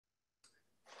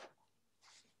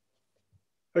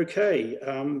Okay,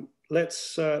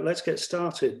 let's get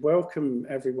started. Welcome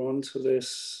everyone to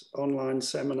this online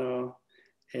seminar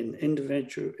in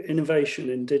innovation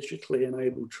in digitally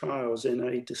enabled trials in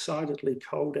a decidedly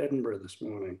cold Edinburgh this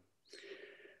morning.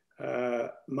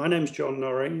 My name's John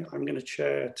Norrie. I'm going to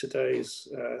chair today's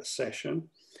session.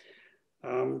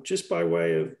 Just by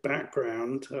way of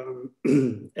background,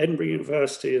 Edinburgh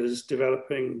University is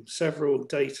developing several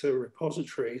data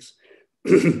repositories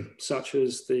such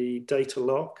as the data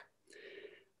lock,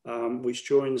 which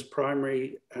joins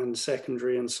primary and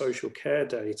secondary and social care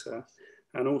data,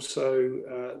 and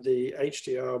also the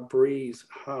HDR Breathe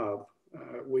Hub,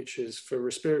 which is for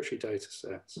respiratory data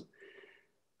sets.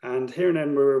 And here in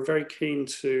Edinburgh, we're very keen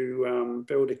to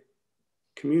build a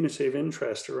community of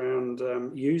interest around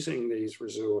using these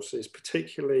resources,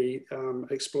 particularly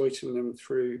exploiting them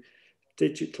through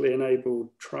digitally enabled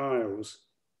trials.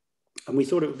 And we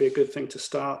thought it would be a good thing to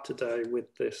start today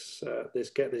with this,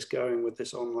 get this going with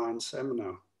this online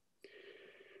seminar.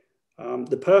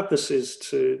 The purpose is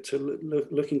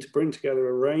looking to bring together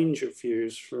a range of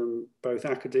views from both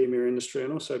academia, industry,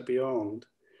 and also beyond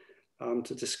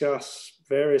to discuss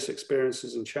various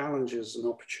experiences and challenges and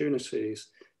opportunities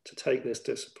to take this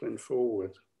discipline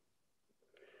forward.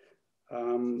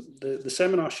 The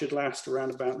seminar should last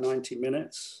around about 90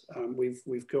 minutes.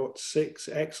 We've got 6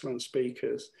 excellent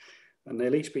speakers, and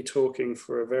they'll each be talking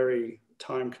for a very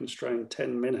time-constrained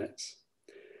 10 minutes.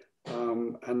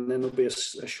 And then there'll be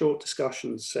a short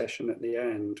discussion session at the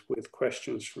end with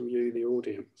questions from you, the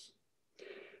audience.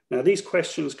 Now, these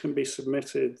questions can be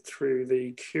submitted through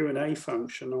the Q&A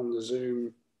function on the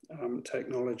Zoom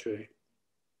technology.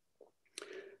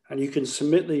 And you can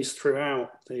submit these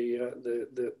throughout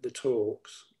the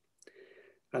talks.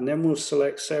 And then we'll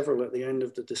select several at the end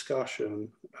of the discussion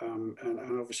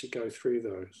and obviously go through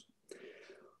those.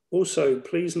 Also,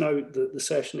 please note that the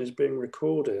session is being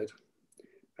recorded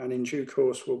and in due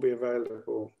course will be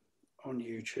available on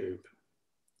YouTube.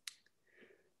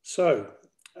 So,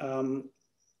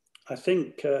 I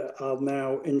think I'll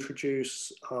now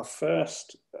introduce our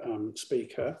first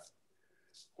speaker.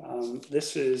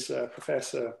 This is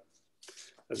Professor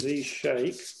Aziz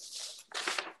Sheikh,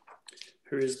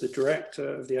 who is the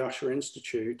director of the Usher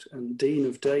Institute and Dean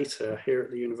of Data here at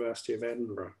the University of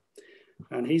Edinburgh.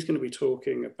 And he's going to be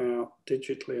talking about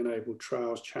digitally enabled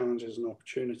trials, challenges and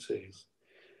opportunities.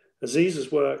 Aziz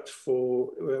has worked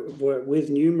with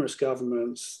numerous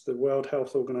governments, the World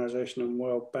Health Organization and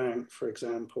World Bank, for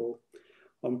example,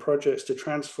 on projects to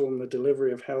transform the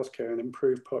delivery of healthcare and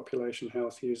improve population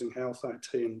health using health IT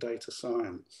and data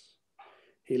science.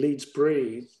 He leads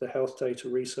Breathe, the health data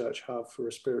research hub for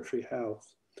respiratory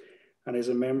health, and is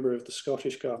a member of the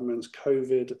Scottish Government's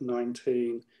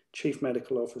COVID-19 Chief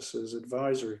Medical Officers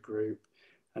Advisory Group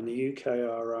and the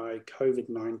UKRI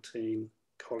COVID-19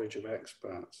 College of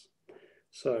Experts.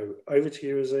 So over to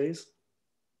you, Aziz.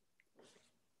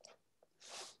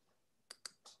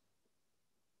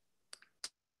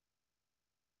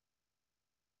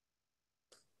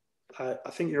 I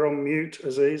think you're on mute,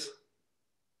 Aziz.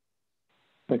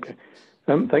 Okay.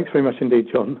 Thanks very much indeed,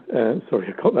 John. Sorry,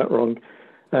 I got that wrong.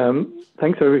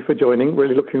 Thanks, everybody, for joining.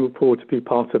 Really looking forward to be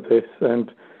part of this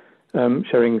and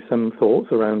sharing some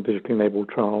thoughts around digitally enabled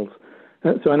trials.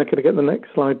 So Anna, could I get the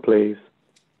next slide, please?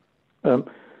 So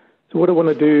what I want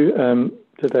to do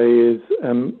today is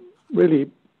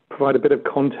really provide a bit of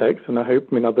context, and I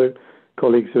hope other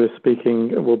colleagues who are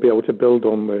speaking will be able to build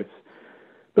on this.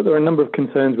 But there are a number of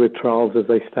concerns with trials as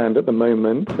they stand at the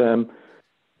moment.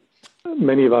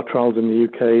 Many of our trials in the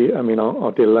UK,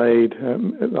 are delayed.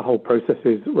 The whole process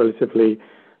is relatively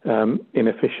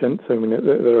inefficient. So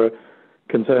there are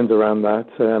concerns around that.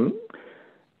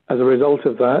 As a result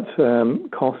of that,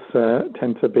 costs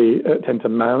tend to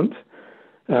mount,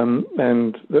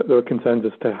 and there are concerns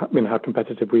as to how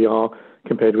competitive we are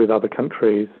compared with other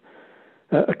countries.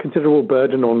 A considerable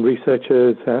burden on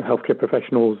researchers, healthcare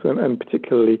professionals, and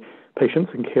particularly patients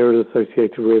and carers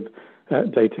associated with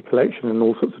data collection and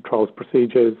all sorts of trials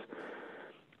procedures.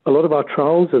 A lot of our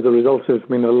trials, as a result of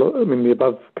the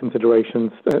above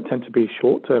considerations, tend to be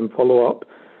short-term follow-up.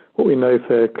 What we know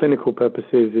for clinical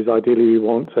purposes is ideally we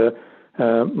want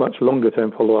much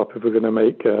longer-term follow-up if we're going to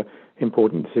make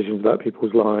important decisions about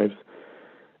people's lives.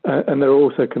 And there are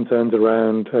also concerns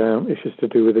around issues to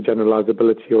do with the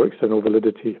generalizability or external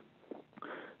validity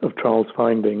of trials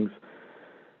findings.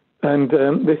 And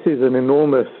this is an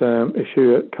enormous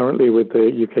issue currently with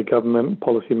the UK government,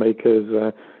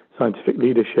 policymakers, scientific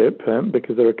leadership,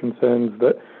 because there are concerns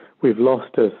that we've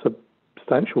lost a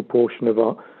substantial portion of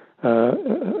our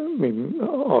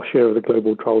share of the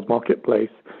global trials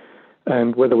marketplace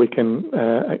and whether we can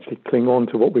actually cling on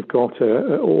to what we've got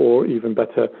or even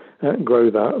better grow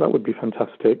that would be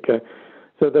fantastic.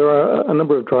 So there are a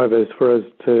number of drivers for us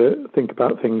to think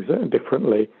about things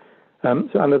differently.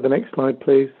 So Anna, the next slide,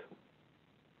 please.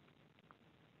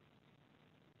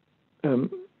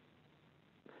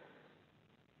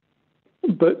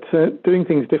 But doing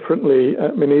things differently,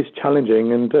 is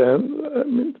challenging,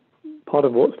 and part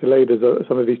of what's delayed is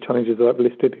some of these challenges that I've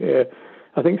listed here.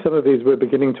 I think some of these we're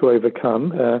beginning to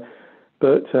overcome,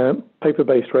 but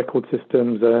paper-based record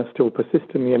systems still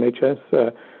persist in the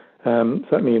NHS.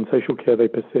 Certainly in social care, they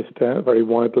persist very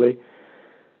widely.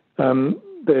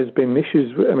 There's been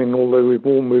issues. Although we've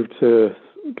all moved to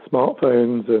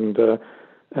smartphones,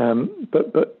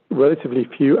 but relatively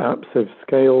few apps have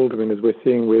scaled. As we're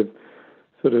seeing with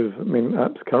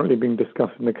apps currently being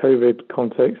discussed in the COVID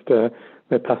context,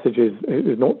 their passage is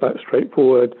not that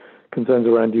straightforward. Concerns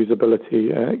around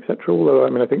usability, etc. Although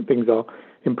I think things are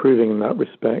improving in that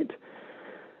respect.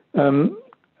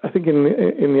 I think in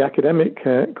the academic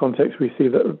context, we see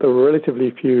that there are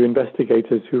relatively few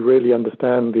investigators who really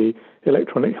understand the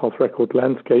electronic health record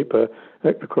landscape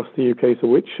across the UK. So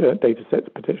which data sets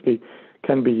potentially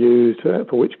can be used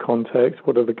for which context?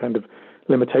 What are the kind of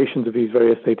limitations of these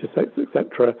various data sets,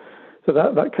 etc. So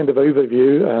that kind of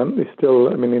overview is still,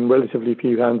 in relatively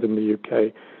few hands in the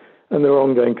UK. And there are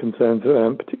ongoing concerns,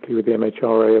 particularly with the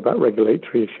MHRA, about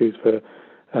regulatory issues for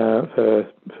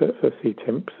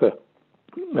CTIMPs,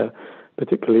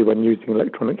 particularly when using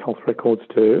electronic health records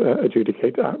to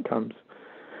adjudicate outcomes.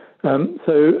 I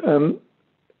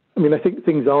think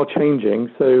things are changing.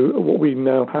 So what we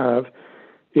now have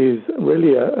is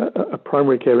really a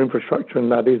primary care infrastructure, and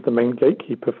that is the main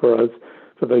gatekeeper for us,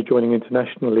 for those joining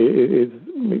internationally.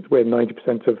 It's where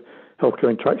 90% of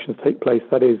healthcare interactions take place.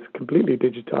 That is completely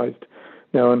digitized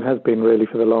now and has been really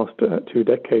for the last 2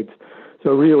 decades.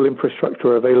 So real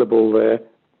infrastructure available there.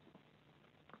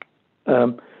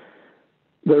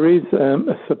 There is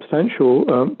a substantial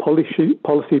policy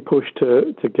push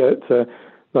to get the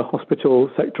hospital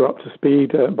sector up to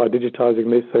speed by digitizing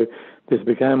this. So this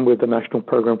began with the National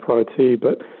Programme Priority,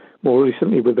 but more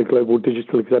recently with the Global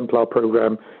Digital Exemplar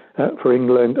Programme for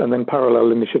England, and then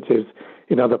parallel initiatives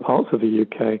in other parts of the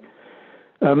UK.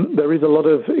 There is a lot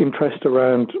of interest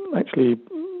around actually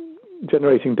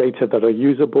generating data that are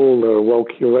usable, that are well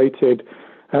curated,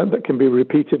 that can be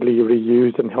repeatedly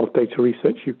reused, and Health Data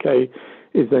Research UK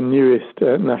is the newest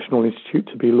national institute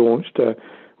to be launched,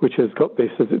 which has got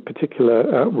this as a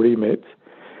particular remit.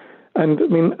 And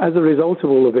as a result of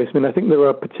all of this, I think there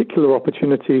are particular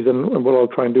opportunities, and what I'll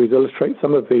try and do is illustrate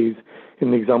some of these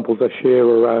in the examples I share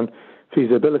around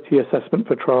feasibility assessment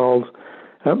for trials,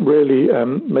 really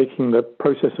making the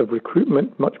process of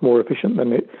recruitment much more efficient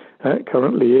than it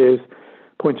currently is,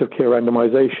 point of care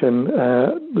randomization,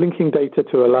 linking data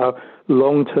to allow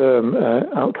long-term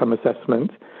outcome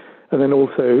assessment, and then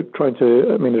also trying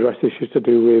to address issues to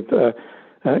do with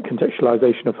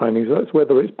contextualization of findings. That's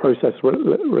whether it's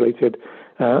process-related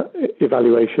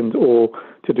evaluations or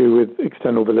to do with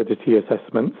external validity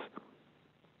assessments.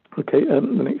 Okay, the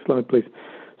next slide, please.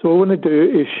 So what I want to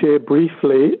do is share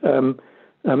briefly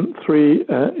 3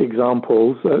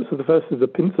 examples. So the first is the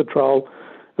PINCER trial,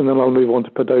 and then I'll move on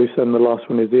to PODOSA, and the last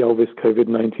one is the ELVIS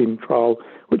COVID-19 trial,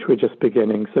 which we're just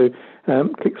beginning. So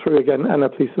click through again. Anna,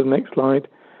 please, to the next slide.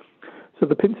 So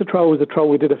the PINCER trial was a trial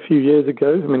we did a few years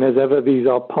ago. As ever, these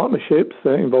are partnerships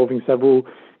involving several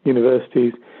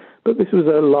universities, but this was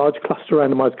a large cluster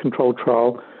randomized controlled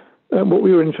trial. What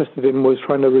we were interested in was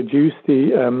trying to reduce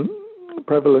the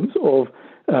prevalence of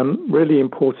really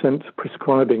important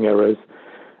prescribing errors.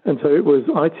 And so it was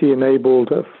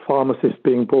IT-enabled pharmacists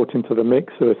being brought into the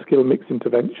mix, so a skill mix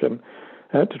intervention,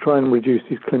 to try and reduce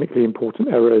these clinically important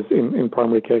errors in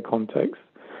primary care context.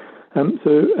 And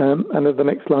the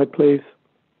next slide, please.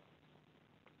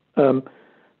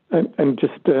 And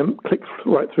just click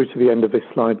right through to the end of this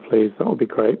slide, please. That would be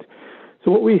great. So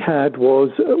what we had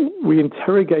was we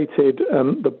interrogated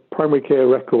the primary care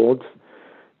records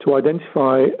to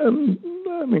identify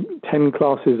 10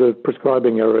 classes of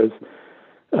prescribing errors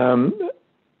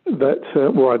that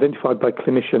were identified by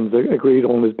clinicians, agreed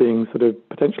on as being sort of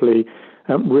potentially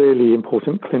really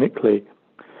important clinically.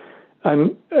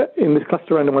 And in this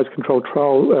cluster randomized controlled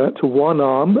trial, to one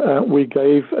arm, we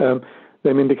gave them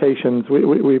indications.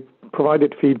 We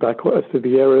provided feedback as to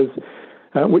the errors,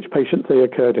 which patients they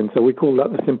occurred in. So we call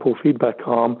that the simple feedback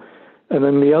arm. And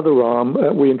then the other arm,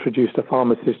 we introduced a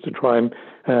pharmacist to try and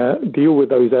deal with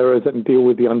those errors and deal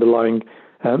with the underlying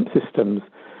systems.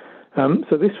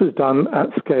 So this was done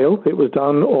at scale. It was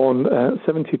done on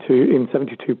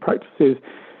 72 practices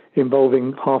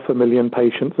involving 500,000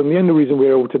 patients. And the only reason we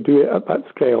were able to do it at that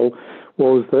scale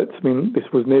was that, this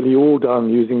was nearly all done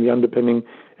using the underpinning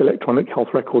electronic health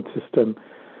record system.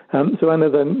 So Anna,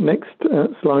 the next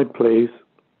slide, please.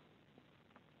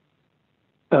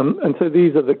 And so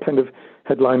these are the kind of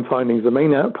headline findings. The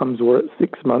main outcomes were at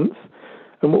 6 months.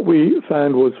 And what we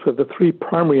found was for the 3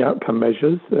 primary outcome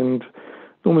measures, and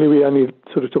normally we only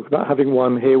sort of talk about having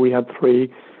one, here we had 3.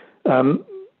 And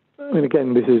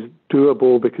again, this is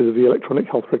doable because of the electronic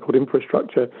health record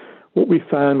infrastructure. What we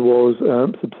found was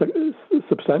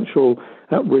substantial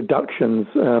reductions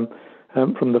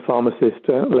from the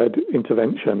pharmacist-led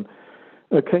intervention.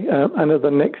 Okay, Anna,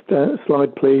 the next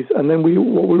slide, please. And then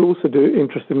what we're also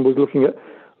interested in was looking at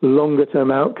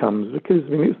longer-term outcomes, because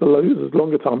it's the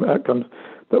longer-term outcomes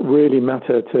that really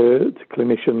matter to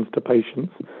clinicians, to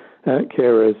patients,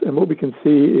 carers. And what we can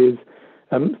see is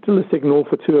still a signal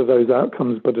for 2 of those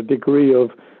outcomes, but a degree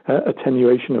of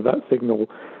attenuation of that signal.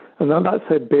 And now that's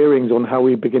had bearings on how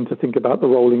we begin to think about the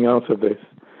rolling out of this.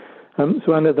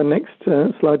 So Anna, the next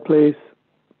slide, please.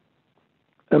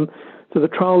 So the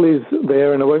trial is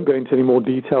there, and I won't go into any more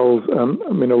details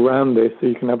around this, so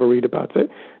you can have a read about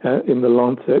it in the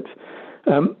Lancet.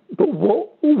 But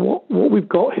what we've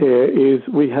got here is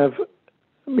we have,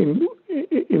 in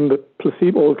the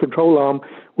placebo or control arm,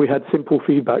 we had simple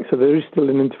feedback, so there is still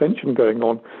an intervention going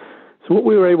on. So what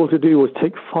we were able to do was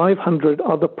take 500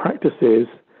 other practices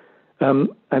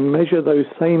and measure those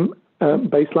same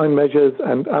baseline measures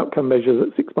and outcome measures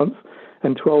at 6 months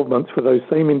and 12 months for those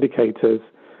same indicators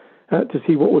to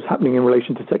see what was happening in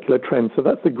relation to secular trends. So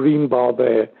that's the green bar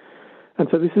there. And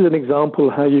so this is an example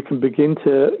how you can begin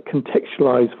to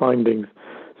contextualize findings.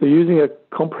 So using a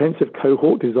comprehensive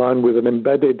cohort design with an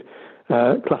embedded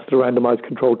cluster randomized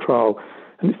controlled trial.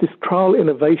 And it's this trial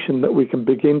innovation that we can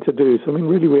begin to do. So,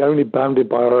 really, we're only bounded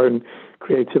by our own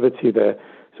creativity there.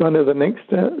 So, Anna, the next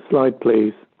slide,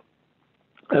 please.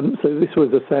 So this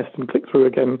was assessed, and click through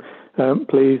again,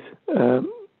 please. So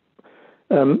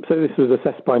this was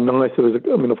assessed by NICE. There was,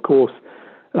 of course,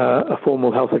 a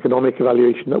formal health economic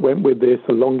evaluation that went with this,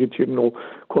 a longitudinal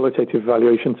qualitative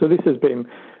evaluation. So this has been,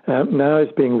 now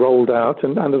is being rolled out.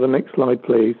 And under the next slide,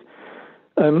 please.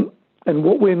 And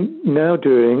what we're now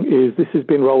doing is this has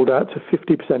been rolled out to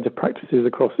 50% of practices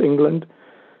across England.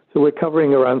 So we're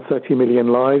covering around 30 million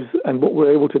lives. And what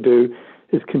we're able to do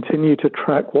is continue to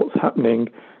track what's happening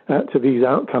to these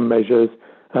outcome measures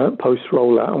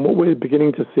post-rollout. And what we're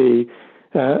beginning to see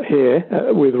here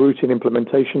with routine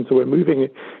implementation, so we're moving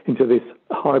into this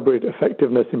hybrid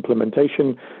effectiveness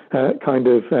implementation kind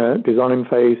of design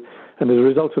phase. And as a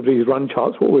result of these run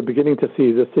charts, what we're beginning to see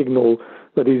is a signal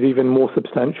that is even more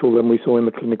substantial than we saw in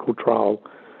the clinical trial.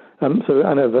 So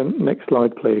Anna, the next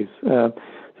slide, please. So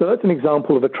that's an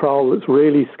example of a trial that's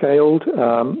really scaled.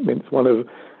 It's one of,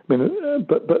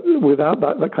 but without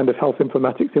that kind of health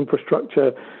informatics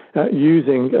infrastructure,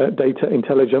 using data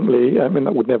intelligently,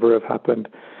 that would never have happened.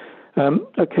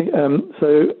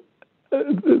 So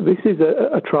this is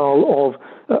a trial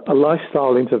of a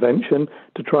lifestyle intervention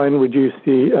to try and reduce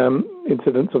the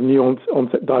incidence of new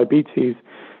onset diabetes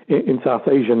in South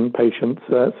Asian patients,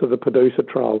 so the PEDOSA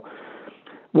trial.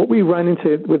 What we ran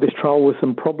into with this trial was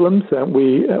some problems.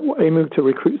 We were aiming to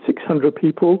recruit 600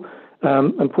 people.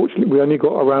 Unfortunately, we only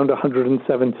got around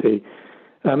 170.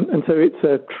 And so it's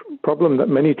a problem that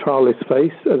many trialists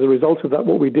face. As a result of that,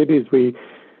 what we did is we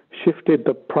shifted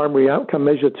the primary outcome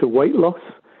measure to weight loss.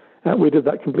 We did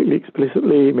that completely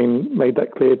explicitly, made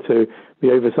that clear to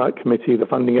the oversight committee, the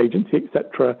funding agency,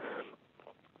 etc.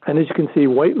 And as you can see,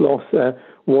 weight loss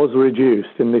was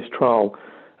reduced in this trial.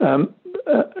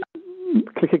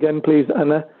 Click again, please,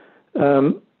 Anna.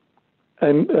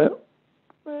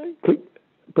 Click.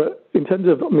 But in terms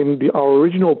of, our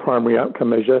original primary outcome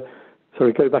measure,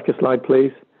 sorry, go back a slide,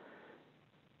 please.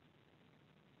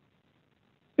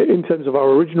 In terms of our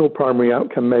original primary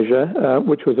outcome measure,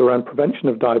 which was around prevention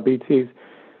of diabetes,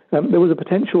 there was a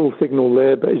potential signal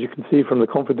there, but as you can see from the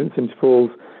confidence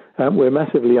intervals, we're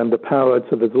massively underpowered,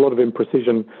 so there's a lot of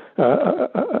imprecision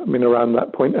around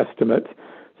that point estimate.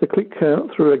 So click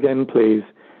through again, please.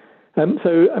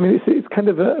 It's kind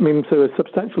of a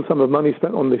substantial sum of money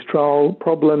spent on this trial,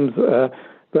 problems that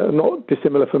are not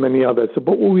dissimilar from any others. So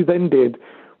what we then did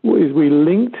was we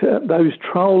linked those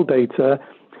trial data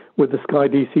with the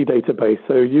SkyDC database.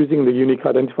 So using the unique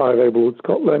identifier available in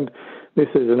Scotland, this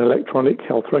is an electronic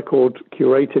health record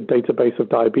curated database of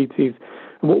diabetes.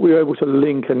 And what we were able to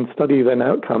link and study then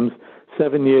outcomes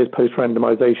 7 years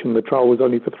post-randomization. The trial was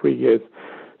only for 3 years.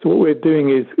 So what we're doing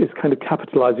is kind of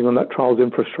capitalizing on that trial's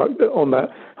infrastructure, on that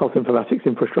health informatics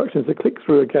infrastructure. So click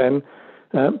through again.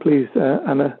 please,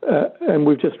 Anna. And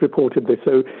we've just reported this.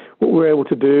 So what we're able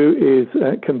to do is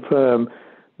confirm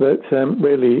that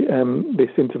really this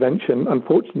intervention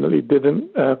unfortunately didn't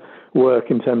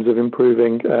work in terms of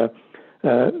improving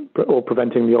or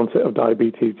preventing the onset of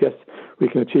diabetes. Yes, we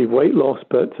can achieve weight loss,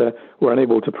 but we're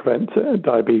unable to prevent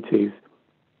diabetes.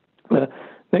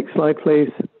 Next slide,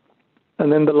 please.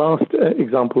 And then the last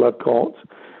example I've got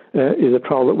is a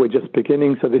trial that we're just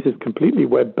beginning. So this is completely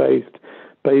web-based,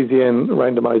 Bayesian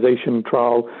randomization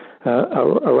trial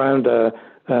around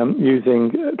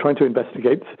trying to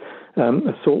investigate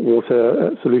a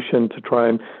saltwater solution to try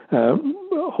and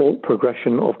halt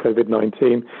progression of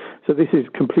COVID-19. So this is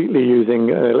completely using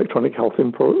electronic health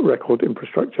record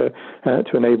infrastructure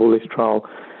to enable this trial.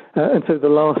 And so the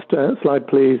last slide,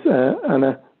 please,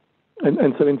 Anna.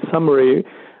 And so in summary,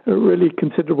 a really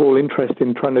considerable interest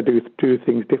in trying to do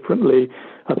things differently.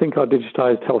 I think our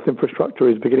digitized health infrastructure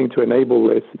is beginning to enable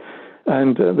this.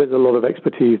 And there's a lot of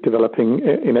expertise developing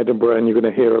in Edinburgh, and you're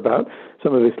going to hear about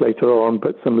some of this later on,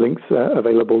 but some links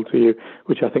available to you,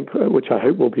 which I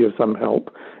hope will be of some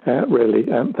help, really.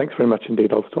 Thanks very much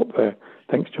indeed. I'll stop there.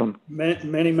 Thanks, John.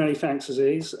 Many thanks,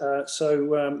 Aziz.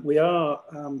 So we are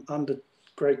under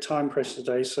great time pressure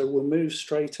today, so we'll move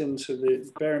straight into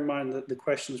bear in mind that the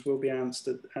questions will be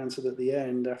answered at the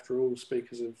end after all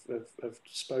speakers have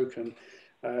spoken.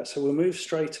 So we'll move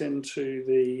straight into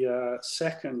the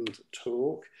second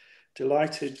talk.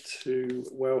 Delighted to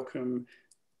welcome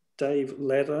Dave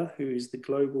Leather, who is the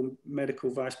Global Medical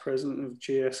Vice President of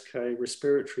GSK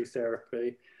Respiratory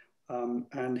Therapy.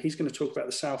 And he's going to talk about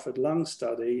the Salford Lung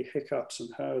Study, hiccups and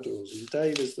hurdles. And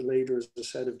Dave is the leader, as I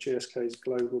said, of GSK's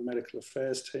Global Medical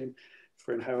Affairs team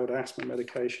for inhaled asthma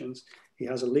medications. He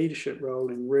has a leadership role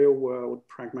in real-world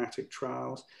pragmatic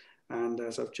trials. And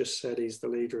as I've just said, he's the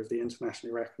leader of the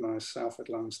internationally recognised Salford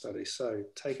Lung Study. So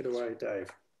take it away, Dave.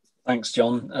 Thanks,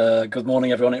 John. Good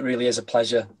morning, everyone. It really is a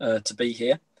pleasure to be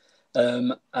here.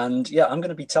 And yeah, I'm going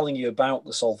to be telling you about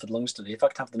the Salford Lung Study. If I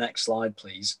could have the next slide,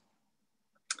 please.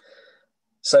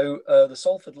 So the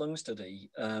Salford Lung Study,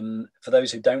 for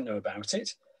those who don't know about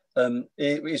it,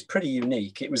 it is pretty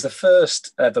unique. It was the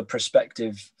first ever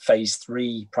prospective phase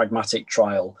 3 pragmatic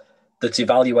trial that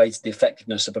evaluated the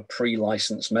effectiveness of a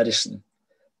pre-licensed medicine.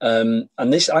 And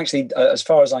this actually, as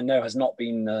far as I know, has not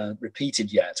been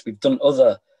repeated yet. We've done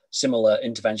other similar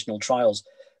interventional trials,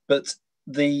 but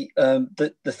there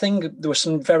were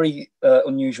some very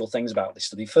unusual things about this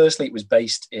study. Firstly, it was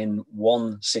based in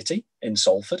one city, in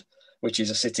Salford, which is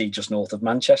a city just north of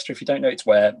Manchester. If you don't know, it's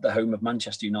where the home of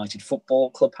Manchester United Football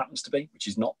Club happens to be, which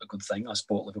is not a good thing. I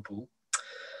support Liverpool.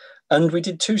 And we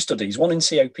did 2 studies, one in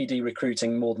COPD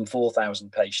recruiting more than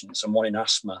 4,000 patients and one in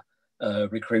asthma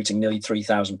recruiting nearly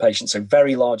 3,000 patients. So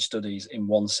very large studies in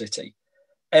one city.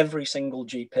 Every single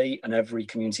GP and every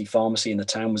community pharmacy in the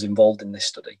town was involved in this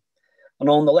study. And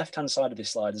on the left-hand side of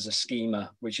this slide is a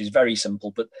schema, which is very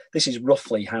simple, but this is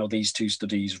roughly how these 2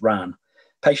 studies ran.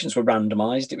 Patients were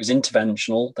randomized. It was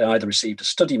interventional. They either received a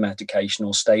study medication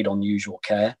or stayed on usual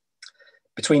care.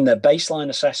 Between their baseline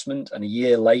assessment and a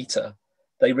year later,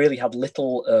 they really had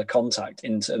little contact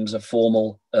in terms of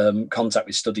formal contact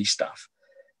with study staff.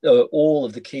 All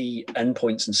of the key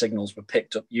endpoints and signals were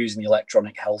picked up using the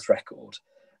electronic health record,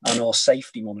 and our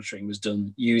safety monitoring was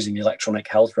done using the electronic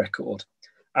health record,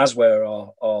 as were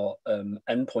our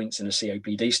endpoints in a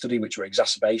COPD study, which were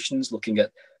exacerbations, looking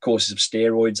at courses of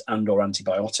steroids and or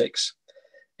antibiotics.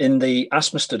 In the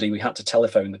asthma study, we had to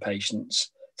telephone the patients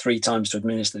 3 times to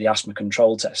administer the asthma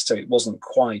control test, so it wasn't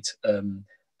quite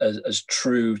as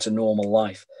true to normal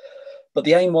life. But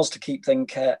the aim was to keep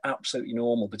care absolutely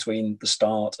normal between the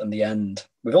start and the end.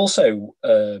 We've also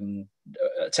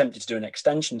attempted to do an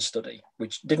extension study,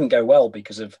 which didn't go well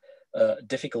because of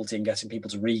difficulty in getting people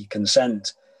to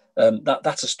re-consent.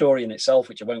 That's a story in itself,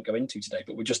 which I won't go into today,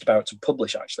 but we're just about to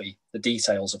publish, actually, the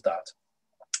details of that.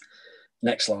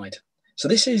 Next slide. So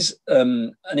this is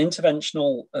an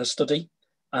interventional study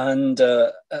and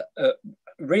a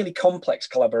really complex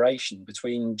collaboration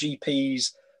between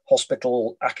GPs,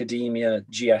 hospital, academia,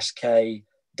 GSK,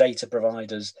 data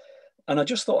providers. And I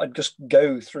just thought I'd just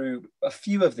go through a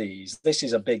few of these. This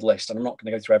is a big list, and I'm not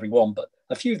going to go through every one, but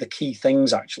a few of the key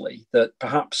things, actually, that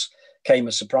perhaps came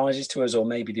as surprises to us or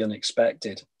maybe the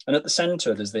unexpected. And at the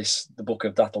centre, there's the book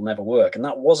of That'll Never Work. And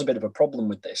that was a bit of a problem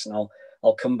with this, and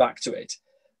I'll come back to it.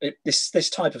 This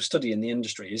type of study in the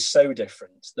industry is so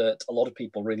different that a lot of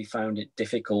people really found it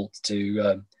difficult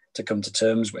to come to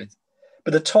terms with.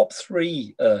 But the top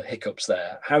 3 hiccups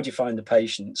there: how do you find the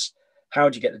patients? How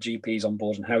do you get the GPs on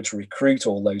board, and how to recruit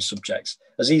all those subjects?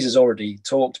 Aziz has already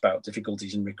talked about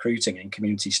difficulties in recruiting in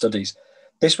community studies.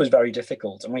 This was very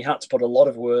difficult, and we had to put a lot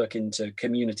of work into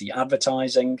community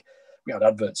advertising. We had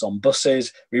adverts on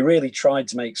buses. We really tried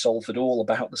to make Salford all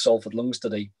about the Salford lung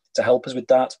study to help us with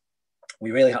that.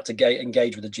 We really had to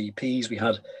engage with the GPs. We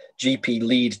had GP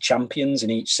lead champions in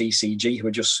each CCG who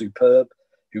were just superb,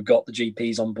 who got the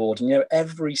GPs on board. And,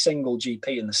 every single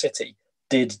GP in the city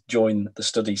did join the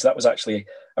study. So that was actually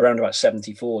around about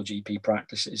 74 GP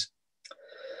practices.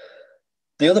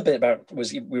 The other bit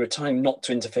was we were trying not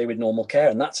to interfere with normal care,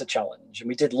 and that's a challenge. And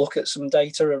we did look at some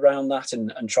data around that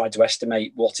and tried to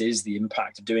estimate what is the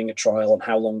impact of doing a trial and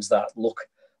how long does that look.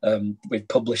 We've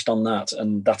published on that,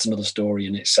 and that's another story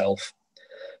in itself.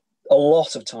 A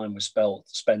lot of time was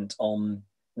spent on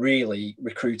really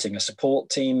recruiting a support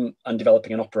team and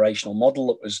developing an operational model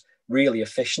that was really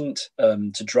efficient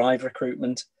to drive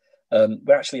recruitment.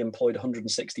 We actually employed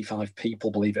 165 people,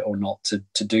 believe it or not,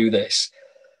 to do this.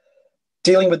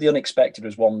 Dealing with the unexpected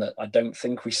was one that I don't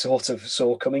think we sort of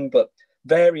saw coming, but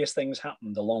various things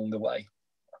happened along the way,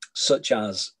 such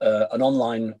as an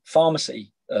online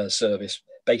pharmacy service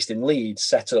based in Leeds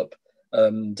set up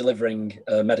delivering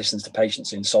medicines to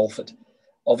patients in Salford.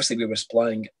 Obviously, we were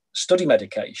supplying study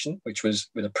medication, which was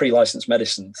with a pre-licensed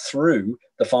medicine, through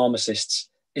the pharmacists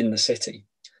in the city.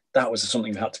 That was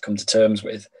something we had to come to terms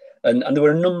with. And there were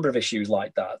a number of issues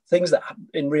like that, things that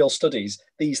in real studies,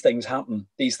 these things happen,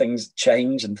 these things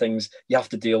change, and things, you have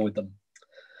to deal with them.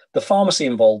 The pharmacy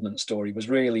involvement story was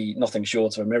really nothing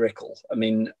short of a miracle. I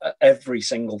mean, every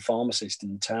single pharmacist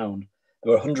in town,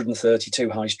 there were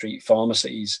 132 high street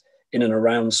pharmacies in and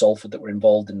around Salford that were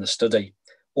involved in the study,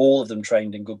 all of them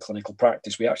trained in good clinical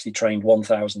practice. We actually trained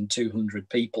 1,200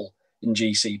 people in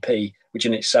GCP, which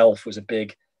in itself was a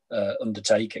big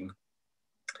undertaking.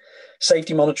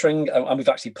 Safety monitoring, and we've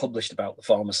actually published about the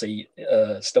pharmacy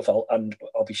stuff, and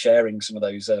I'll be sharing some of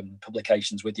those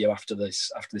publications with you after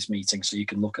this meeting, so you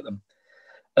can look at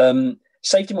them.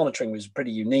 Safety monitoring was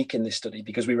pretty unique in this study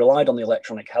because we relied on the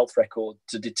electronic health record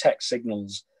to detect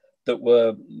signals that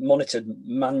were monitored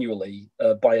manually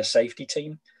by a safety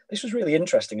team. This was really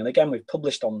interesting, and again, we've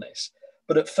published on this.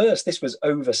 But at first, this was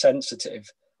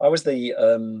oversensitive. I was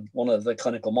one of the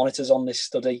clinical monitors on this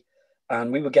study,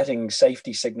 and we were getting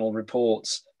safety signal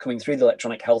reports coming through the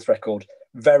electronic health record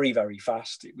very, very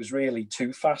fast. It was really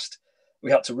too fast.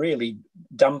 We had to really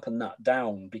dampen that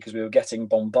down because we were getting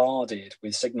bombarded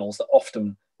with signals that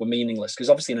often were meaningless. Because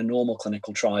obviously in a normal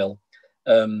clinical trial,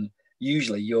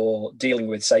 usually you're dealing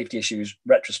with safety issues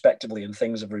retrospectively and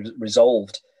things have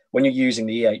resolved. When you're using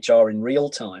the EHR in real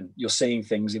time, you're seeing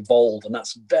things evolve, and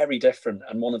that's very different.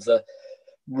 And one of the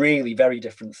really very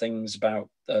different things about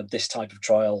this type of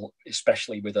trial,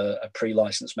 especially with a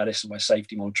pre-licensed medicine where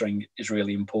safety monitoring is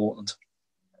really important.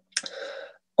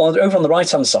 Over on the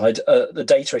right-hand side, the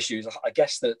data issues, I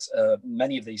guess that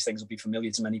many of these things will be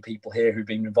familiar to many people here who've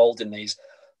been involved in these.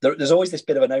 There's always this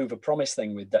bit of an over-promise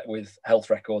thing with health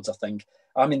records, I think.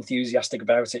 I'm enthusiastic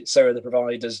about it, so are the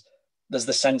providers. There's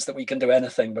the sense that we can do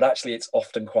anything, but actually it's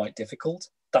often quite difficult.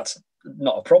 That's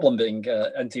not a problem being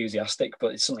enthusiastic,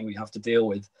 but it's something we have to deal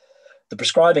with. The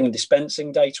prescribing and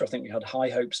dispensing data, I think we had high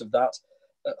hopes of that.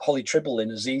 Holly Tribble in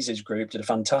Aziz's group did a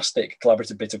fantastic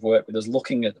collaborative bit of work with us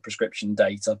looking at the prescription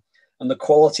data, and the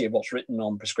quality of what's written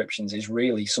on prescriptions is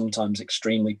really sometimes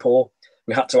extremely poor.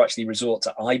 We had to actually resort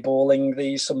to eyeballing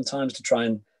these sometimes to try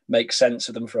and make sense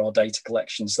of them for our data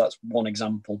collection. So that's one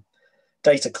example.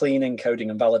 Data cleaning,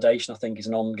 coding and validation, I think, is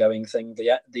an ongoing thing.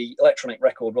 The electronic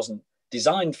record wasn't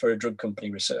designed for a drug company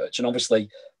research, and obviously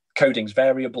coding's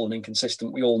variable and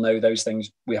inconsistent. We all know those things.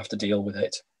 We have to deal with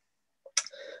it.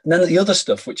 And then the other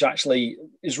stuff, which actually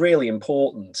is really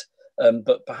important,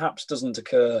 but perhaps doesn't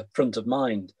occur front of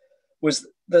mind, was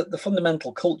the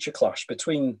fundamental culture clash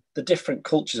between the different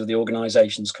cultures of the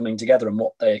organisations coming together and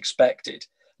what they expected.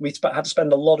 We had to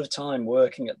spend a lot of time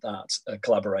working at that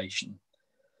collaboration.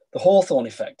 The Hawthorne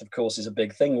effect, of course, is a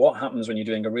big thing. What happens when you're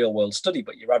doing a real world study,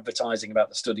 but you're advertising about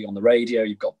the study on the radio,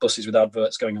 you've got buses with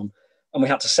adverts going on, and we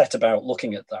had to set about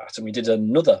looking at that. And we did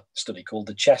another study called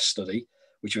the CHESS study,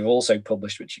 which we've also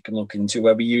published, which you can look into,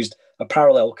 where we used a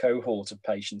parallel cohort of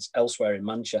patients elsewhere in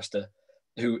Manchester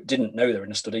who didn't know they were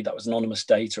in a study. That was anonymous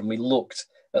data. And we looked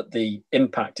at the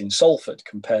impact in Salford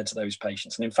compared to those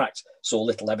patients. And in fact, saw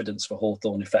little evidence for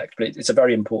Hawthorne effect, but it's a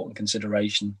very important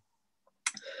consideration.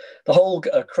 The whole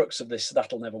crux of this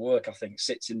 "that'll never work," I think,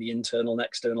 sits in the internal and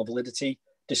external validity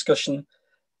discussion.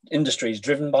 Industry is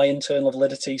driven by internal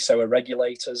validity, so are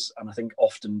regulators, and I think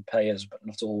often payers, but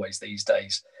not always these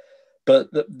days. But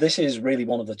this is really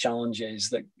one of the challenges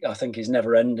that I think is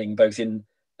never ending, both in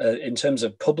terms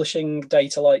of publishing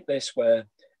data like this, where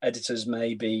editors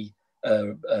maybe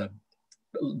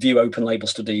view open label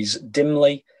studies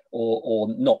dimly, or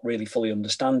not really fully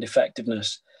understand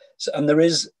effectiveness. So, and there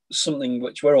is something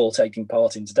which we're all taking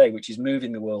part in today, which is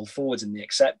moving the world forwards in the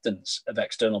acceptance of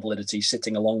external validity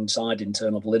sitting alongside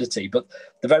internal validity. But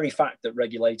the very fact that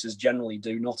regulators generally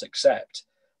do not accept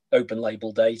open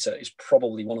label data is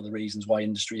probably one of the reasons why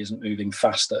industry isn't moving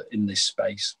faster in this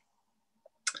space.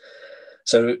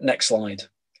 So next slide.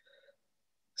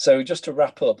 So just to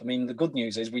wrap up, I mean, the good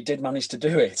news is we did manage to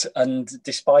do it, and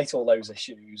despite all those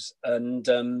issues, and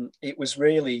it was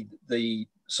really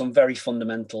some very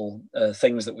fundamental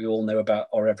things that we all know about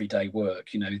our everyday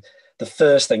work. You know, the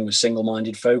first thing was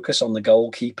single-minded focus on the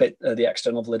goal, keep it the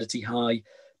external validity high,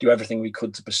 do everything we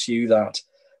could to pursue that.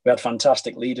 We had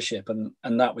fantastic leadership,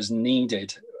 and that was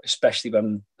needed, especially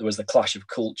when there was the clash of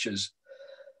cultures.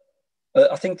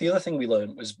 I think the other thing we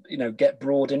learned was, you know, get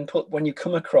broad input. When you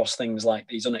come across things like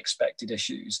these unexpected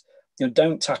issues, you know,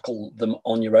 don't tackle them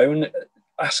on your own.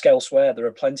 Ask elsewhere. There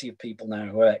are plenty of people now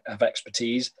who have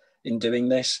expertise in doing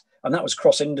this, and that was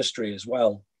cross industry as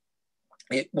well.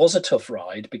 It was a tough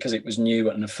ride because it was new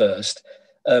and a first.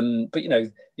 But, you know,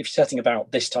 if you're setting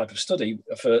about this type of study,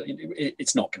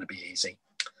 it's not going to be easy.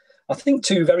 I think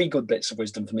two very good bits of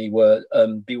wisdom for me were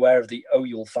beware of the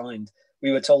you'll find.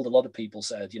 We were told, a lot of people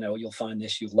said, you know, you'll find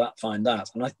this, you'll find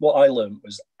that. And what I learned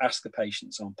was ask the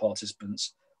patients and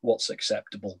participants what's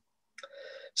acceptable.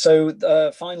 So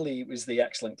finally, it was the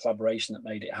excellent collaboration that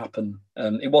made it happen.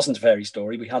 It wasn't a fairy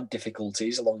story. We had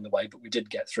difficulties along the way, but we did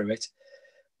get through it.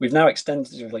 We've now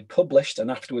extensively published, and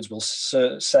afterwards we'll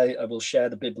share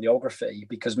the bibliography,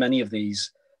 because many of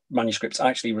these manuscripts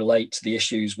actually relate to the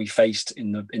issues we faced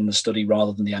in the study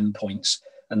rather than the endpoints.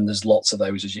 And there's lots of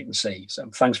those, as you can see. So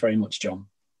thanks very much, John.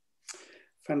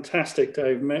 Fantastic,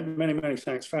 Dave. Many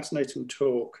thanks. Fascinating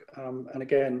talk. And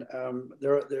again,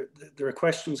 there are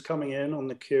questions coming in on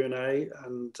the Q&A,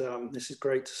 and this is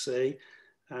great to see.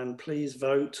 And please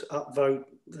upvote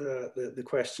the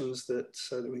questions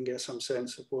so that we can get some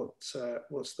sense of what's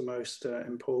the most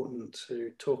important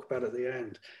to talk about at the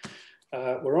end.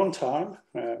 We're on time,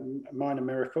 minor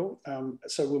miracle.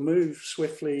 So we'll move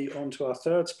swiftly on to our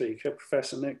third speaker,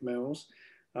 Professor Nick Mills.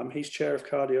 He's Chair of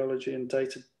Cardiology and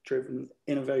Data-Driven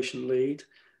Innovation Lead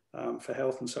for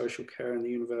Health and Social Care in the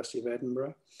University of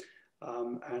Edinburgh.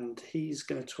 And he's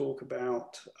going to talk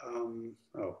about,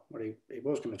 he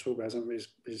was going to talk about something,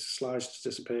 his slides just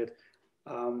disappeared.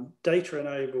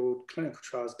 Data-enabled clinical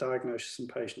trials, diagnosis and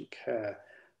patient care.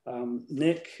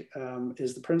 Nick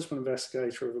is the principal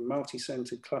investigator of a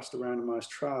multi-centered cluster randomized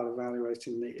trial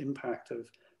evaluating the impact of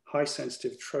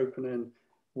high-sensitive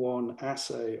troponin-1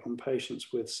 assay on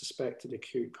patients with suspected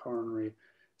acute coronary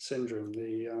syndrome,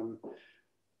 the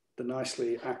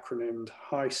nicely acronymed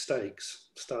high-stakes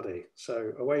study.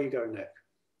 So away you go, Nick.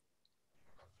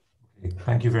 Okay,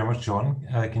 thank you very much, John.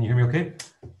 Can you hear me okay?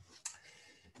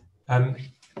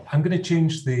 I'm going to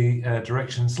change the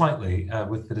direction slightly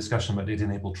with the discussion about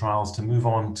data-enabled trials to move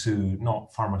on to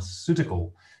not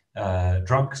pharmaceutical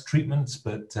drugs, treatments,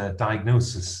 but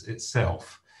diagnosis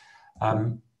itself.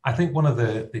 I think one of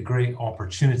the great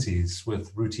opportunities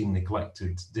with routinely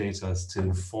collected data is to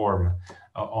inform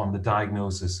on the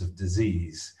diagnosis of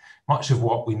disease. Much of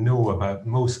what we know about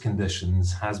most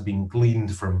conditions has been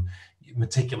gleaned from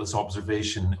meticulous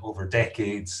observation over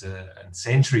decades and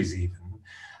centuries even.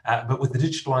 But with the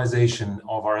digitalization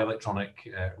of our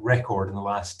electronic record in the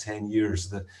last 10 years,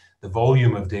 the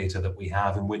volume of data that we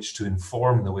have in which to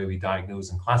inform the way we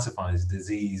diagnose and classify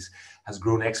disease has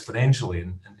grown exponentially,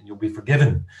 and you'll be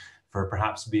forgiven for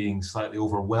perhaps being slightly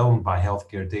overwhelmed by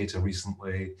healthcare data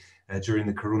recently during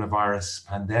the coronavirus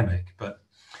pandemic. But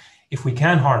if we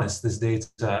can harness this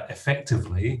data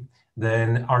effectively,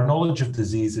 then our knowledge of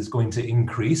disease is going to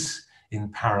increase in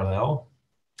parallel,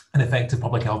 and effective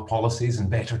public health policies and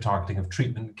better targeting of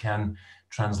treatment can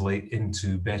translate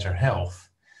into better health.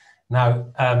 Now,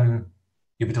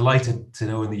 you'll be delighted to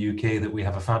know in the UK that we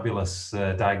have a fabulous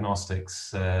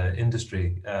diagnostics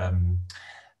industry.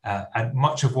 And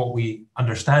much of what we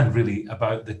understand really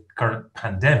about the current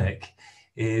pandemic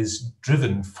is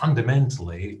driven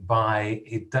fundamentally by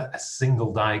a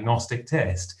single diagnostic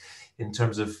test in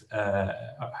terms of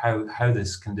how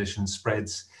this condition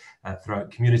spreads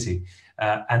throughout community.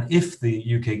 And if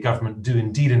the UK government do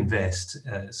indeed invest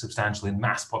substantially in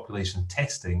mass population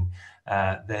testing,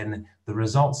 then the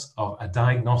results of a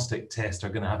diagnostic test are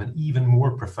going to have an even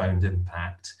more profound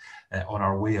impact on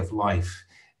our way of life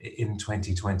in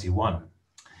 2021.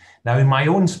 Now, in my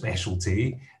own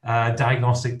specialty,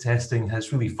 diagnostic testing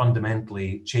has really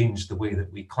fundamentally changed the way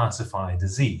that we classify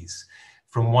disease,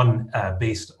 from one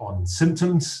based on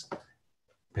symptoms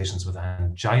patients with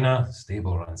angina,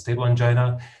 stable or unstable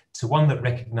angina, to one that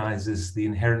recognizes the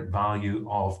inherent value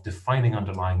of defining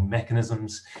underlying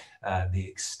mechanisms, the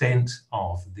extent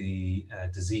of the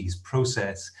disease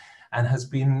process, and has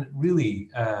been really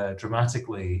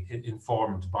dramatically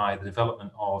informed by the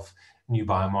development of new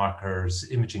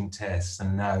biomarkers, imaging tests,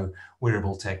 and now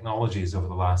wearable technologies over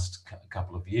the last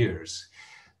couple of years.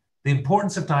 The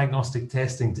importance of diagnostic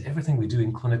testing to everything we do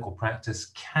in clinical practice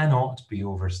cannot be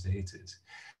overstated.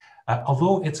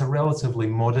 Although it's a relatively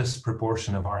modest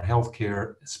proportion of our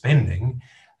healthcare spending,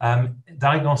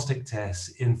 diagnostic tests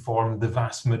inform the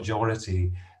vast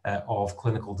majority of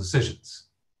clinical decisions.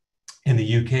 In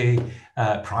the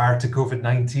UK, prior to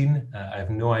COVID-19, I have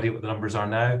no idea what the numbers are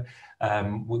now,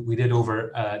 we did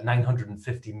over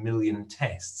 950 million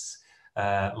tests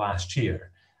last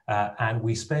year, and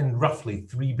we spend roughly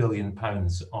 £3 billion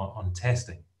on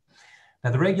testing. Now,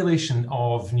 the regulation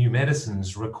of new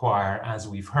medicines require, as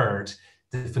we've heard,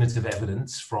 definitive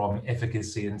evidence from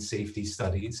efficacy and safety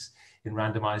studies in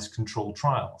randomized controlled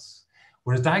trials,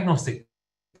 whereas diagnostic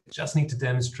just need to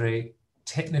demonstrate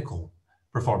technical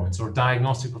performance or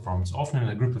diagnostic performance, often in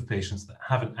a group of patients that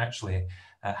haven't actually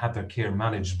had their care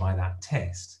managed by that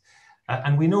test.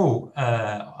 And we know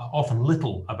often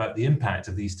little about the impact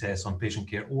of these tests on patient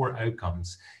care or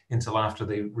outcomes until after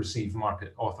they receive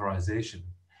market authorization.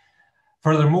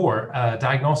 Furthermore,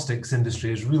 diagnostics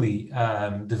industry is really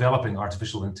developing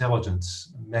artificial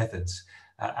intelligence methods,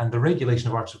 and the regulation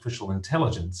of artificial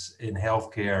intelligence in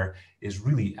healthcare is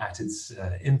really at its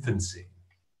infancy.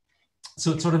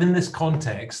 So it's sort of in this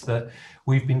context that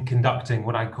we've been conducting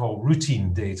what I call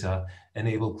routine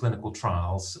data-enabled clinical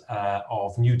trials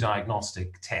of new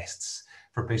diagnostic tests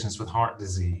for patients with heart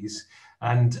disease.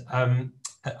 And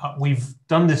we've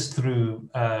done this through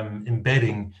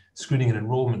embedding screening and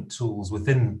enrollment tools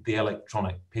within the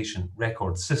electronic patient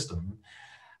record system,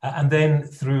 and then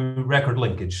through record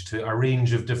linkage to a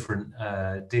range of different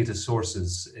data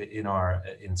sources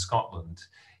in Scotland,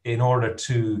 in order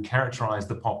to characterize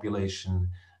the population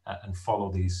and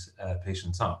follow these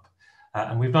patients up.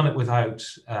 And we've done it without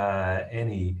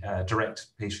any direct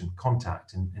patient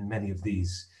contact in many of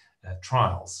these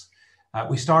trials.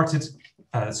 We started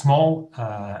small,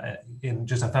 in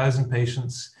just 1,000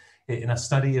 patients, in a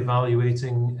study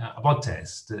evaluating a blood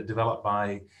test developed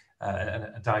by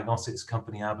a diagnostics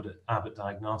company, Abbott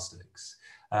Diagnostics.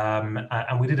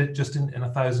 And we did it just in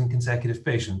 1,000 consecutive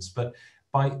patients. But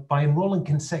by enrolling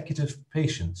consecutive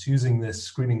patients using this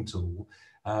screening tool,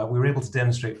 we were able to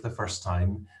demonstrate for the first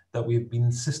time that we've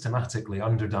been systematically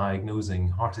underdiagnosing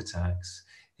heart attacks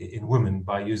in women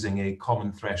by using a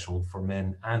common threshold for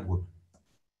men and women.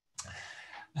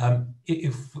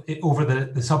 Over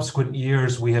the subsequent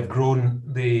years, we have grown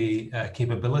the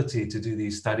capability to do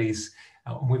these studies.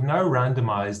 We've now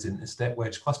randomized in step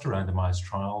wedge cluster randomized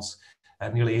trials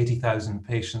nearly 80,000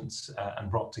 patients and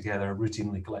brought together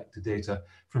routinely collected data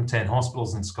from 10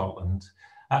 hospitals in Scotland.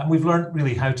 We've learned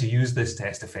really how to use this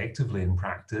test effectively in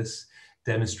practice,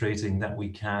 demonstrating that we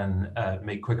can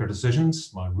make quicker decisions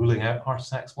by ruling out heart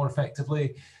attacks more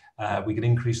effectively. We can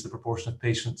increase the proportion of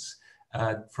patients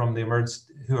from the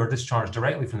who are discharged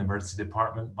directly from the emergency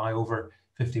department by over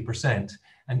 50%.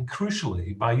 And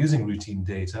crucially, by using routine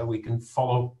data, we can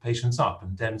follow patients up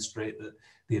and demonstrate that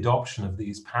the adoption of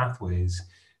these pathways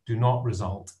do not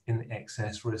result in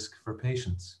excess risk for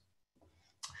patients.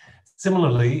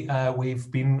 Similarly, we've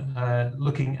been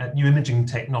looking at new imaging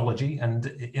technology, and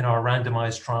in our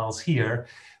randomized trials here,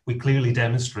 we clearly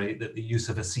demonstrate that the use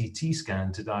of a CT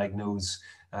scan to diagnose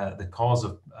the cause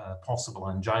of possible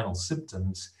anginal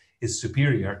symptoms is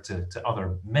superior to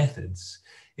other methods.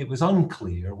 It was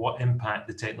unclear what impact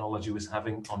the technology was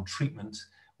having on treatment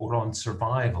or on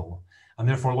survival. And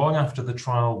therefore, long after the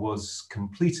trial was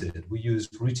completed, we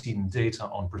used routine data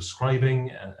on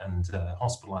prescribing and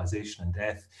hospitalization and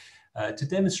death to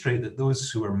demonstrate that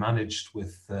those who were managed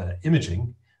with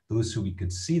imaging, those who we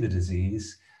could see the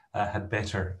disease, had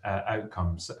better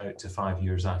outcomes out to 5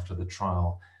 years after the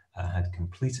trial had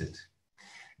completed.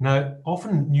 Now,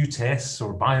 often new tests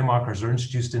or biomarkers are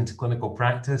introduced into clinical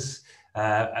practice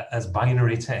as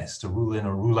binary tests to rule in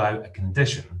or rule out a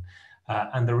condition.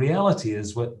 And the reality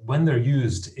is when they're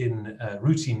used in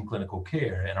routine clinical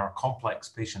care in our complex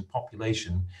patient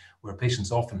population, where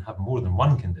patients often have more than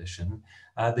one condition,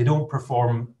 they don't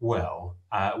perform well,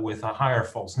 with a higher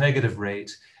false negative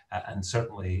rate and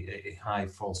certainly a high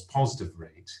false positive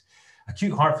rate.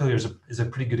 Acute heart failure is a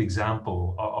pretty good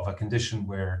example of a condition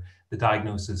where the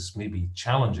diagnosis may be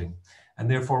challenging. And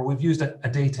therefore, we've used a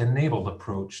data-enabled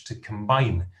approach to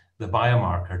combine the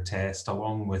biomarker test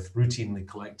along with routinely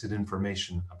collected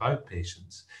information about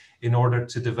patients in order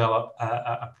to develop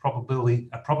a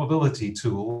probability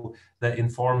tool that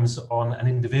informs on an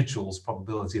individual's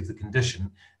probability of the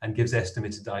condition and gives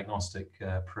estimated diagnostic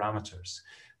parameters,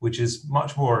 which is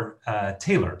much more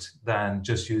tailored than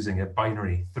just using a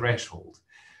binary threshold.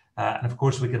 And of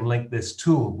course, we can link this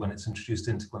tool when it's introduced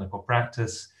into clinical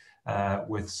practice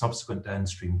with subsequent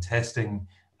downstream testing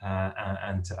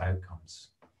and to outcomes.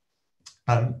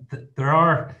 There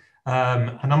are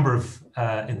a number of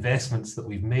investments that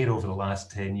we've made over the last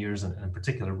 10 years, and in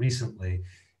particular recently,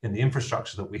 in the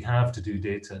infrastructure that we have to do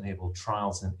data-enabled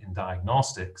trials in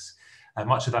diagnostics.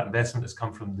 Much of that investment has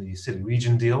come from the City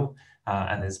Region deal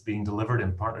and is being delivered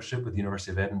in partnership with the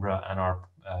University of Edinburgh and our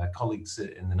colleagues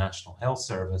in the National Health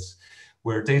Service,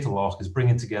 where DataLock is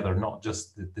bringing together not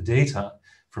just the data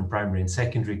from primary and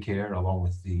secondary care along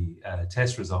with the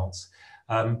test results,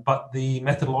 but the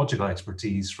methodological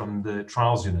expertise from the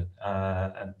trials unit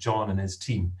and John and his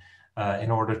team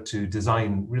in order to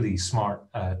design really smart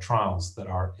trials that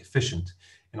are efficient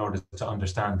in order to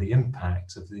understand the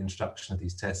impact of the introduction of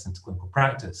these tests into clinical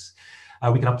practice.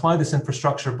 We can apply this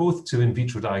infrastructure both to in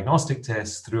vitro diagnostic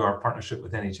tests through our partnership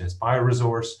with NHS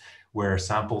Bioresource, where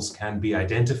samples can be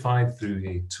identified through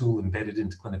a tool embedded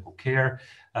into clinical care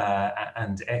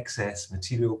and excess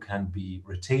material can be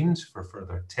retained for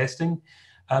further testing.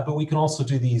 But we can also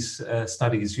do these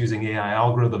studies using AI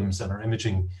algorithms and our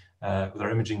imaging, with our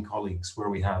imaging colleagues, where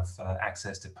we have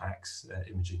access to PACS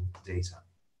imaging data.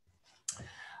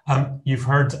 You've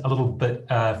heard a little bit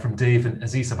from Dave and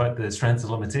Aziz about the strengths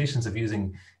and limitations of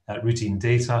using routine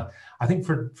data. I think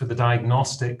for the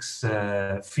diagnostics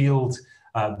field,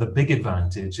 the big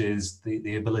advantage is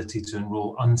the ability to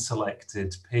enroll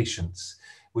unselected patients,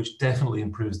 which definitely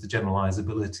improves the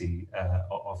generalizability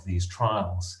of these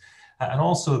trials. And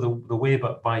also the way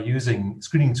by using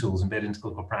screening tools embedded into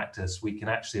clinical practice, we can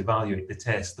actually evaluate the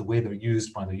test the way they're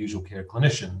used by the usual care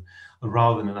clinician,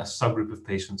 rather than in a subgroup of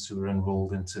patients who are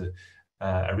enrolled into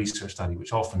a research study,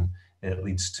 which often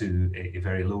leads to a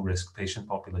very low-risk patient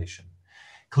population.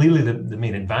 Clearly, the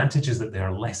main advantage is that they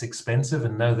are less expensive,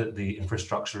 and now that the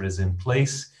infrastructure is in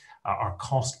place, our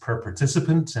cost per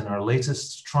participant in our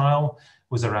latest trial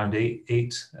was around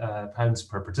 £8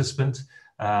 per participant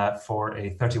for a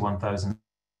 31,000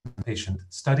 patient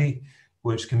study,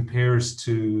 which compares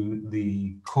to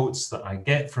the quotes that I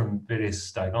get from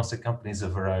various diagnostic companies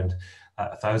of around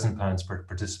 £1,000 per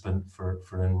participant for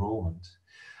enrollment.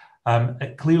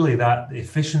 Clearly, that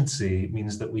efficiency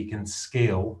means that we can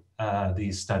scale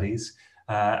these studies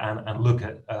and look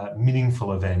at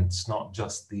meaningful events, not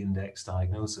just the index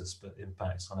diagnosis, but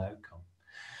impacts on outcome.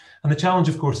 And the challenge,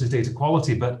 of course, is data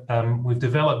quality, but we've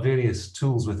developed various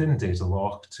tools within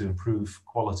DataLock to improve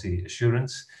quality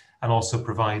assurance and also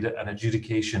provide an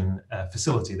adjudication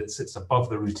facility that sits above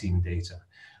the routine data,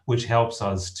 which helps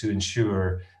us to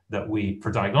ensure that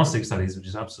for diagnostic studies, which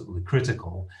is absolutely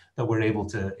critical, that we're able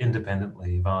to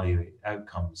independently evaluate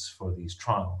outcomes for these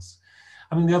trials.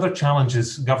 I mean, the other challenge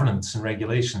is governance and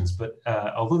regulations, but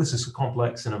although this is a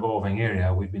complex and evolving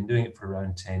area, we've been doing it for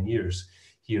around 10 years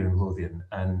here in Lothian,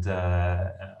 and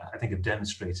I think have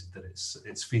demonstrated that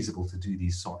it's feasible to do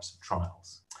these sorts of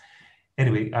trials.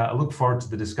 Anyway, I look forward to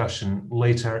the discussion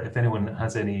later. If anyone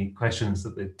has any questions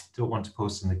that they don't want to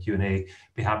post in the Q&A,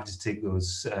 be happy to take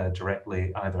those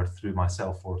directly either through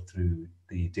myself or through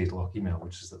the DataLock email,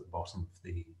 which is at the bottom of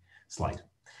the slide.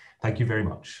 Thank you very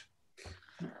much.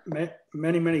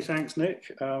 Many thanks,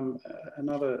 Nick.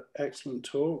 Another excellent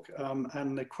talk,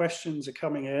 and the questions are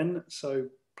coming in, so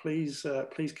please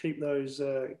keep those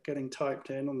getting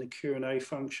typed in on the Q&A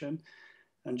function.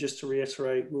 And just to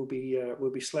reiterate, we'll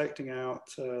be selecting out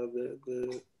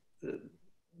the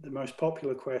most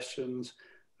popular questions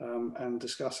and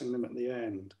discussing them at the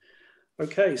end.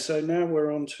 Okay, so now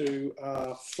we're on to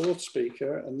our fourth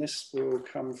speaker, and this will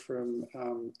come from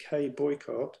Kay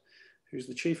Boycott, who's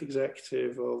the Chief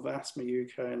Executive of Asthma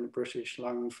UK and the British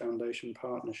Lung Foundation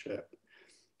Partnership.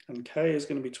 And Kay is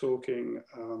going to be talking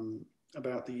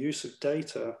about the use of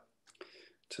data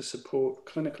to support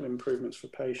clinical improvements for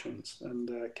patients.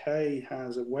 And Kay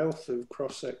has a wealth of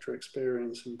cross-sector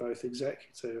experience in both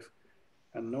executive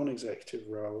and non-executive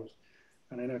roles.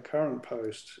 And in her current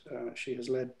post, she has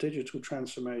led digital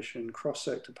transformation,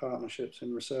 cross-sector partnerships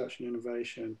in research and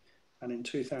innovation, and in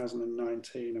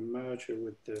 2019, a merger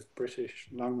with the British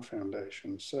Lung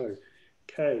Foundation. So,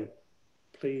 Kay,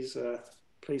 please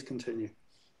continue.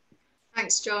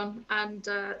 Thanks, John, and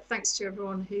thanks to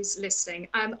everyone who's listening.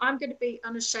 I'm going to be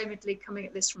unashamedly coming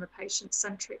at this from a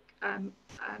patient-centric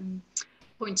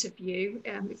point of view.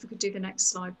 If we could do the next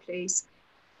slide, please.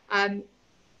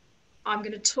 I'm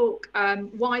going to talk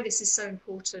why this is so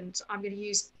important. I'm going to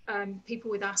use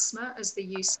people with asthma as the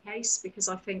use case, because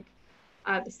I think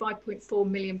the 5.4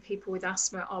 million people with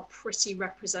asthma are pretty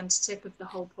representative of the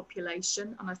whole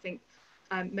population, and I think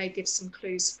may give some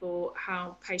clues for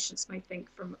how patients may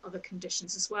think from other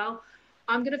conditions as well.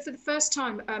 I'm going to, for the first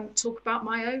time, talk about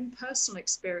my own personal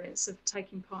experience of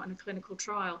taking part in a clinical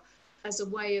trial as a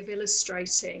way of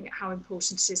illustrating how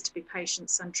important it is to be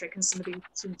patient-centric and some of the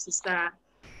opportunities there.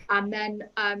 And then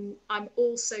I'm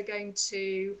also going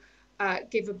to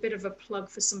give a bit of a plug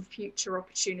for some future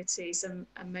opportunities and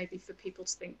maybe for people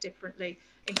to think differently,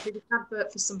 including an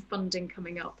advert for some funding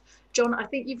coming up. John, I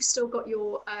think you've still got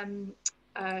your,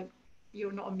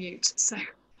 you're not on mute, so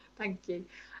thank you.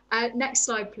 Next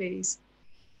slide, please.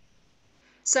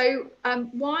 So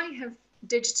why have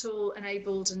digital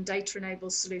enabled and data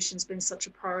enabled solutions been such a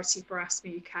priority for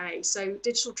Asthma UK? So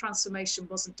digital transformation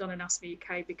wasn't done in Asthma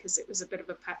UK because it was a bit of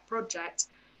a pet project.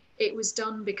 It was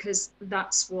done because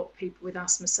that's what people with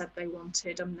asthma said they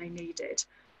wanted and they needed.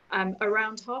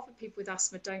 Around half of people with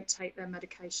asthma don't take their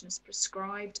medication as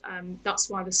prescribed. That's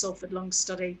why the Salford Lung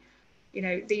study, you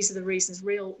know, these are the reasons.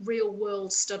 Real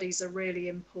world studies are really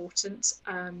important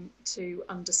to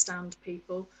understand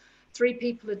people. 3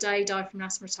 people a day die from an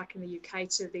asthma attack in the UK.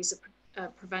 2 of these are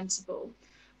preventable.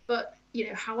 But, you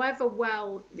know, however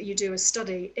well you do a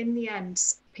study, in the end,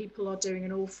 people are doing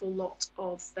an awful lot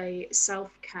of the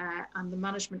self-care and the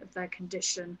management of their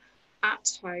condition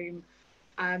at home.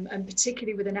 And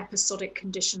particularly with an episodic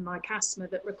condition like asthma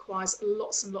that requires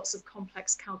lots and lots of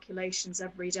complex calculations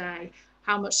every day,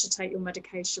 how much to take your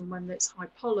medication when it's high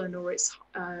pollen or it's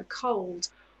cold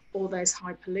or there's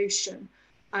high pollution.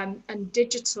 And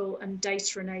digital and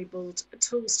data-enabled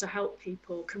tools to help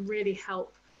people can really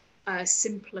help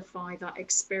simplify that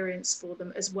experience for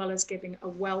them, as well as giving a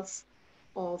wealth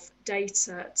of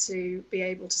data to be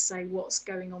able to say what's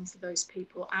going on for those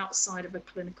people outside of a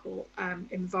clinical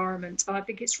environment. And I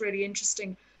think it's really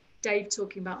interesting, Dave,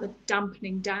 talking about the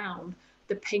dampening down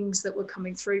the pings that were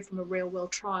coming through from a real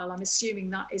world trial. I'm assuming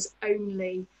that is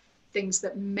only things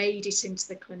that made it into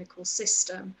the clinical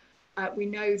system. We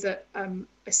know that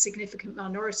a significant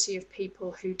minority of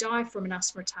people who die from an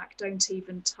asthma attack don't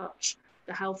even touch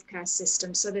the healthcare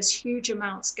system. So there's huge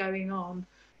amounts going on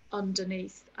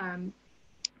underneath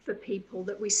for people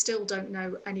that we still don't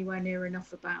know anywhere near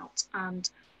enough about. And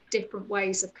different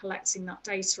ways of collecting that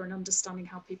data and understanding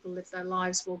how people live their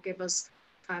lives will give us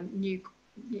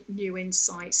new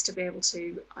insights to be able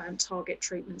to target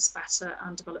treatments better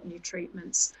and develop new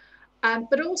treatments.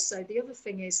 But also the other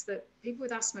thing is that people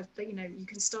with asthma, you know, you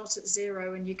can start at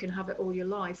 0 and you can have it all your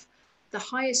life. The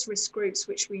highest risk groups,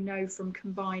 which we know from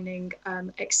combining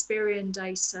Experian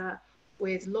data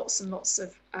with lots and lots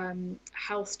of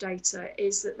health data,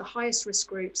 is that the highest risk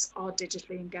groups are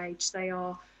digitally engaged.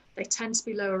 They tend to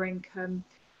be lower income,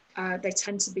 they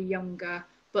tend to be younger,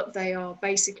 but they are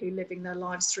basically living their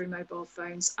lives through mobile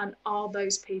phones. And are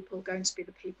those people going to be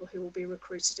the people who will be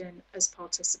recruited in as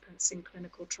participants in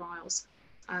clinical trials?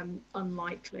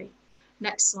 Unlikely.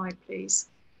 Next slide, please.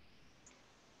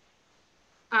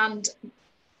 And,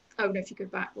 oh no, if you go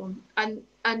back one.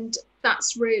 And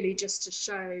that's really just to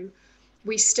show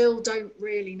we still don't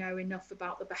really know enough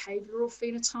about the behavioural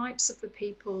phenotypes of the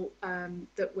people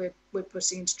that we're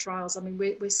putting into trials. I mean,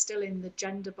 we're still in the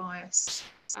gender bias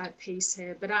piece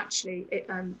here, but actually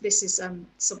this is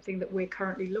something that we're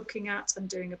currently looking at and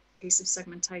doing a piece of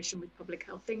segmentation with Public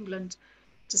Health England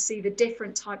to see the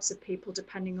different types of people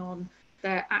depending on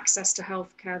their access to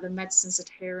healthcare, their medicines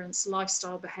adherence,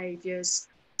 lifestyle behaviours,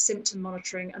 symptom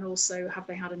monitoring, and also have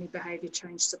they had any behaviour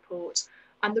change support.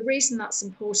 And the reason that's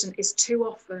important is too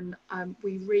often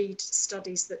we read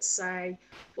studies that say,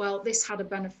 well, this had a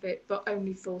benefit, but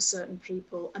only for certain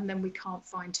people, and then we can't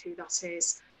find who that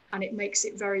is. And it makes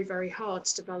it very, very hard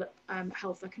to develop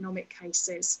health economic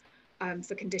cases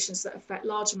for conditions that affect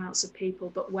large amounts of people,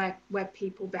 but where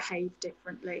people behave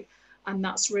differently. And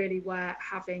that's really where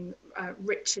having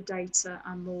richer data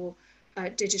and more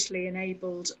digitally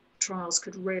enabled trials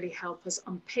could really help us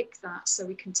unpick that so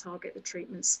we can target the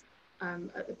treatments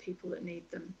at the people that need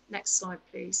them. Next slide,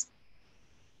 please.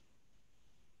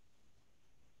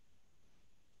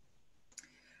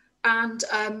 And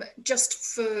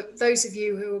just for those of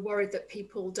you who are worried that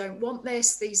people don't want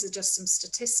this, these are just some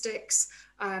statistics.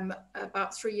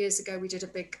 About 3 years ago, we did a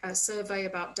big survey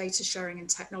about data sharing and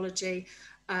technology,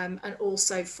 and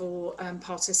also for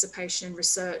participation in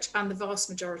research. And the vast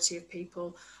majority of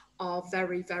people are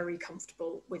very, very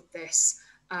comfortable with this.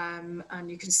 And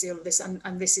you can see all of this,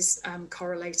 and this is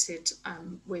correlated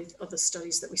with other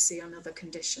studies that we see on other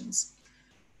conditions.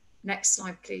 Next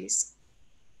slide, please.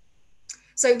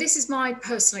 So this is my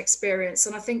personal experience,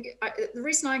 and I think the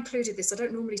reason I included this, I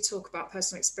don't normally talk about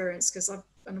personal experience because I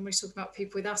normally talk about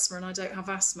people with asthma, and I don't have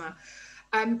asthma.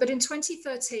 But in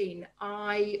 2013,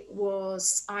 I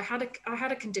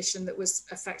had a condition that was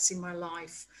affecting my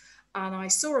life, and I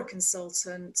saw a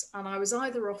consultant, and I was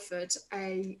either offered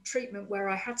a treatment where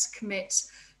I had to commit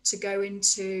to go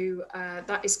into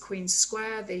that is Queen's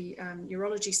Square, the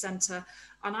neurology centre,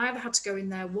 and I either had to go in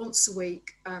there once a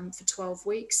week for 12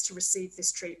 weeks to receive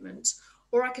this treatment,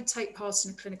 or I could take part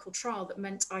in a clinical trial that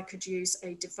meant I could use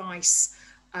a device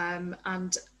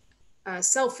and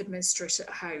self-administer it at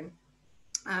home.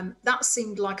 That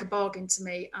seemed like a bargain to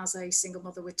me as a single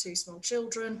mother with 2 small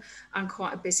children and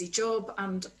quite a busy job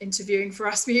and interviewing for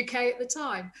Asthma UK at the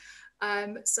time.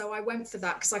 So I went for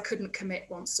that because I couldn't commit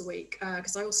once a week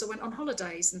because I also went on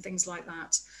holidays and things like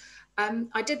that.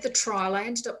 I did the trial. I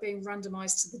ended up being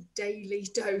randomised to the daily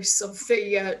dose of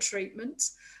the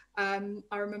treatment.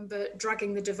 I remember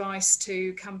dragging the device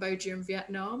to Cambodia and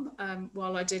Vietnam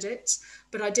while I did it,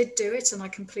 but I did do it and I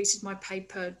completed my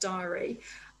paper diary,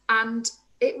 and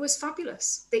it was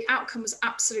fabulous. The outcome was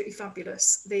absolutely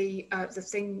fabulous. The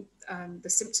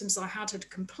symptoms I had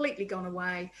completely gone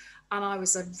away, and I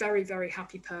was a very, very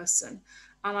happy person.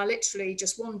 And I literally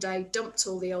just one day dumped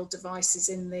all the old devices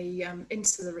in the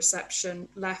into the reception,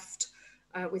 left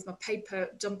with my paper,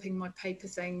 dumping my paper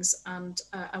things, and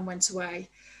went away.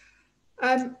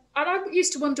 And I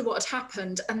used to wonder what had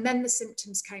happened, and then the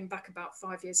symptoms came back about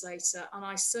 5 years later, and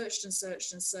I searched and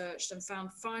searched and searched and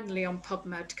found finally on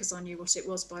PubMed, because I knew what it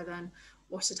was by then,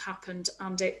 what had happened,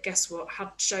 and it, guess what, had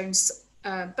shown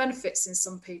benefits in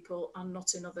some people and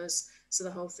not in others, so the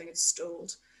whole thing had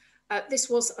stalled. This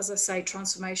was, as I say,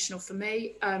 transformational for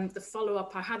me. The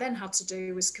follow-up I then had to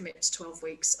do was commit to 12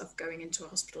 weeks of going into a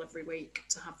hospital every week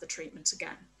to have the treatment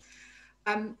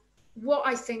again. What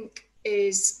I think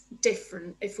is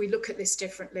different, if we look at this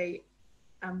differently,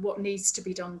 and what needs to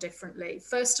be done differently.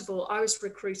 First of all, I was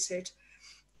recruited,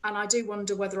 and I do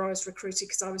wonder whether I was recruited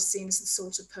because I was seen as the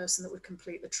sort of person that would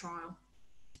complete the trial.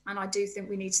 And I do think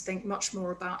we need to think much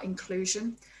more about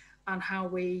inclusion and how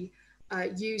we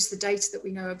use the data that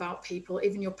we know about people.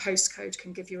 Even your postcode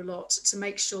can give you a lot to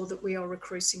make sure that we are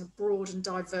recruiting a broad and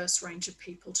diverse range of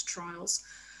people to trials.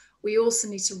 We also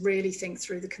need to really think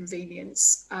through the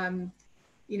convenience.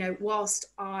 You know, whilst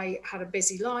I had a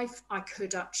busy life, I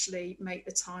could actually make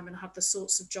the time and have the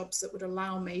sorts of jobs that would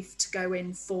allow me to go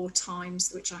in 4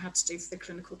 times, which I had to do for the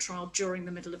clinical trial during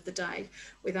the middle of the day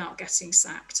without getting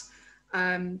sacked.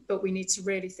 But we need to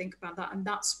really think about that. And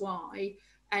that's why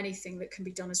anything that can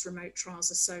be done as remote trials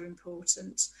are so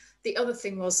important. The other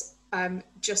thing was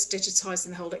just digitizing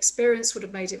the whole experience would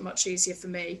have made it much easier for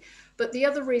me. But the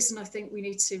other reason I think we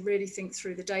need to really think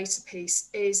through the data piece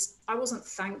is I wasn't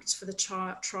thanked for the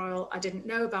trial. I didn't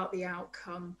know about the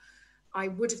outcome. I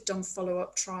would have done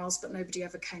follow-up trials, but nobody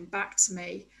ever came back to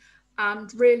me.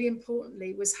 And really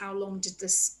importantly was how long did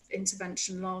this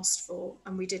intervention last for?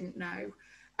 And we didn't know.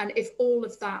 And if all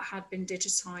of that had been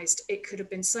digitized, it could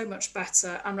have been so much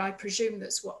better. And I presume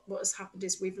that's what has happened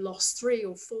is we've lost 3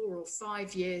 or 4 or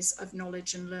 5 years of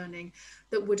knowledge and learning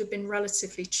that would have been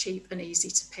relatively cheap and easy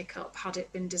to pick up had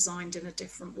it been designed in a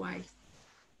different way.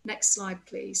 Next slide,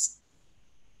 please.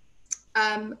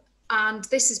 And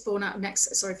this is born out of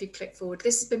sorry, if you click forward,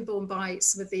 this has been born by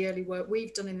some of the early work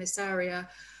we've done in this area.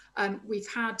 We've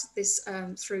had this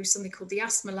through something called the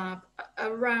Asthma Lab,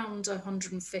 around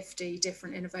 150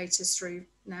 different innovators through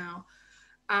now.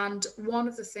 And one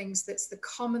of the things that's the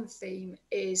common theme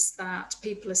is that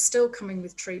people are still coming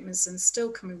with treatments and still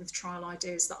coming with trial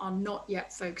ideas that are not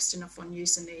yet focused enough on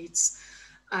user needs.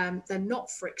 They're not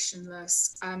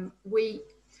frictionless. We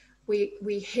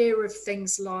hear of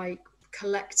things like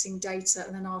collecting data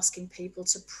and then asking people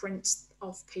to print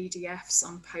off PDFs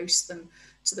and post them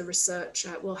to the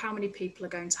researcher. Well, how many people are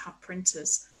going to have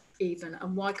printers even,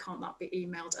 and why can't that be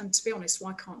emailed? And to be honest,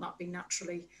 why can't that be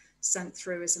naturally sent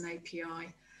through as an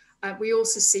API? We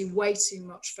also see way too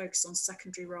much focus on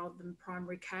secondary rather than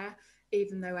primary care,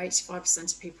 even though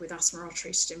 85% of people with asthma are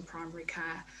treated in primary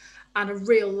care, and a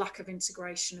real lack of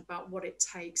integration about what it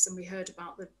takes. And we heard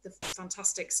about the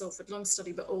fantastic Salford lung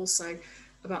study, but also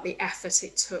about the effort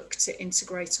it took to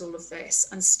integrate all of this.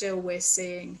 And still we're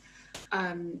seeing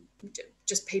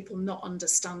just people not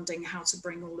understanding how to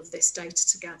bring all of this data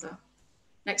together.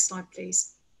 Next slide,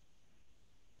 please.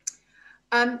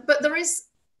 But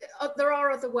there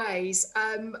are other ways.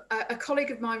 A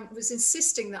colleague of mine was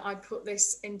insisting that I put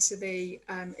this into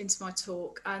my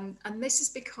talk, and this is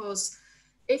because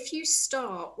if you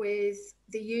start with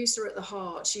the user at the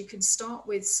heart, you can start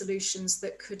with solutions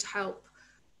that could help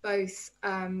both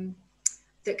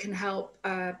that can help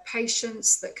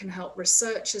patients, that can help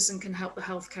researchers, and can help the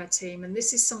healthcare team. And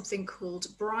this is something called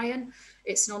Brian.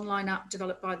 It's an online app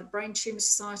developed by the Brain Tumour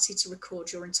Society to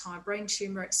record your entire brain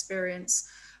tumour experience.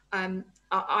 I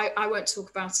won't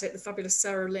talk about it. The fabulous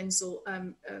Sarah Lindsell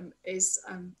is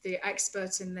the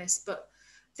expert in this, but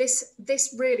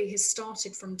this really has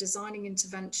started from designing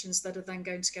interventions that are then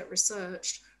going to get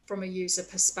researched from a user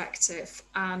perspective.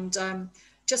 And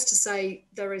just to say,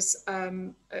 there is,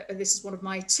 this is one of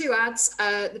my 2 ads,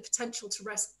 the potential to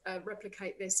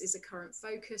replicate this is a current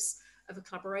focus of a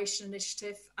collaboration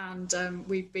initiative, and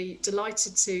we'd be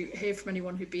delighted to hear from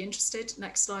anyone who'd be interested.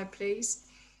 Next slide, please.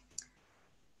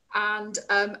 And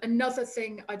another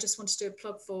thing I just wanted to do a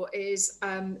plug for is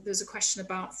there's a question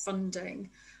about funding.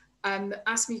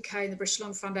 Asthma UK and the British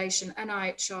Lung Foundation,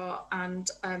 NIHR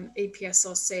and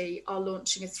EPSRC are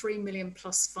launching a £3 million+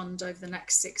 fund over the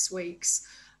next 6 weeks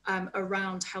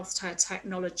around healthcare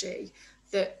technology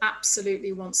that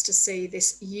absolutely wants to see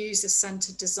this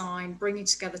user-centered design, bringing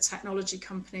together technology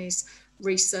companies,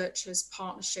 researchers,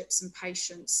 partnerships and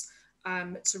patients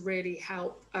to really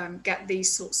help get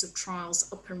these sorts of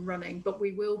trials up and running. But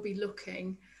we will be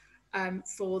looking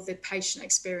for the patient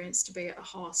experience to be at the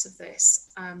heart of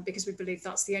this, because we believe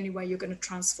that's the only way you're going to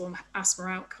transform asthma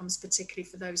outcomes, particularly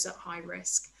for those at high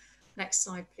risk. Next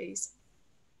slide, please.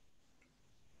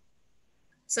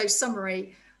 So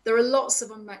summary, there are lots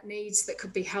of unmet needs that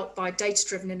could be helped by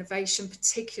data-driven innovation,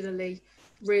 particularly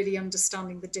really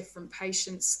understanding the different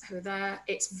patients who are there.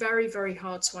 It's very, very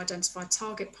hard to identify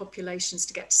target populations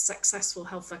to get to successful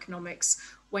health economics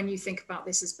when you think about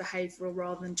this as behavioural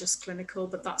rather than just clinical,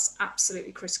 but that's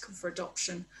absolutely critical for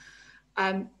adoption.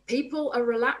 People are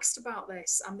relaxed about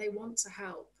this and they want to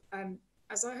help.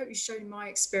 As I hope you've shown in my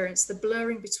experience, the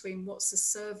blurring between what's a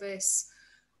service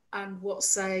and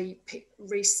what's a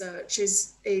research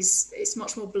is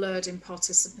much more blurred in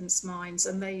participants' minds,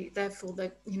 and therefore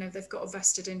they've got a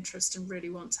vested interest and really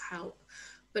want to help.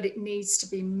 But it needs to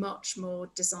be much more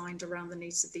designed around the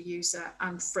needs of the user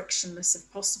and frictionless if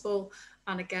possible.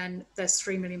 And again, there's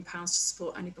 £3 million to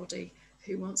support anybody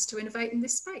who wants to innovate in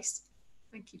this space.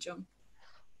 Thank you, John.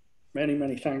 Many,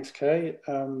 many thanks, Kay.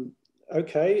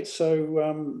 Okay,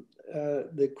 so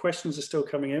the questions are still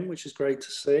coming in, which is great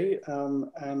to see.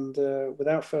 And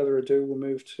without further ado, we'll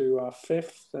move to our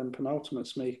 5th and penultimate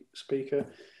speaker,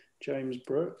 James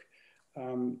Brooke.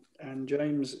 And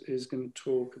James is going to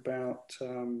talk about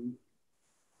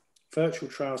virtual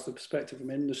trials, the perspective of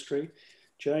industry.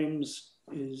 James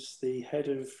is the head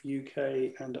of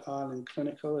UK and Ireland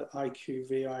Clinical at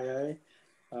IQVIA.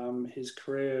 His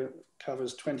career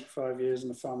covers 25 years in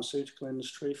the pharmaceutical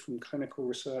industry, from clinical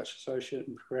research associate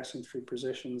and progressing through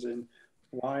positions in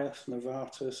Wyeth,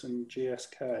 Novartis and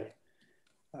GSK.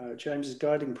 James's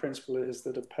guiding principle is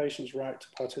that a patient's right to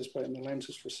participate in the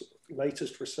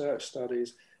latest research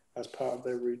studies as part of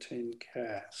their routine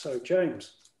care. So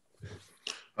James.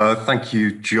 Thank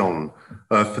you, John.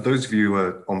 For those of you who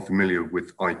are unfamiliar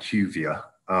with IQVIA,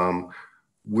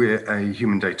 we're a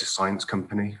human data science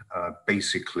company,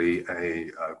 basically a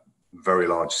very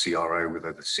large CRO with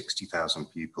over 60,000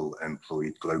 people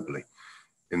employed globally.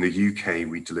 In the UK,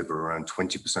 we deliver around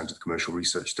 20% of the commercial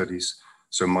research studies.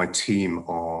 So my team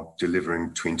are delivering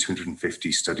between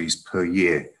 250 studies per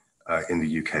year in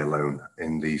the UK alone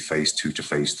in the phase 2 to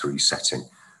phase 3 setting.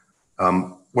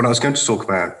 What I was going to talk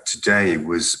about today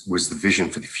was the vision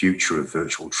for the future of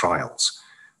virtual trials.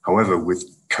 However, with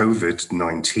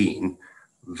COVID-19,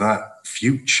 that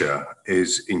future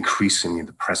is increasingly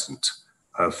the present.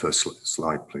 First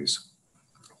slide, please.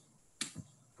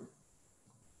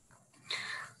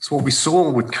 So what we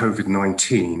saw with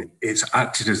COVID-19, it's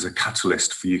acted as a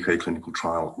catalyst for UK clinical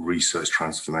trial research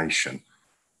transformation.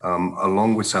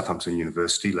 Along with Southampton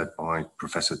University, led by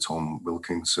Professor Tom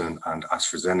Wilkinson and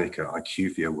AstraZeneca,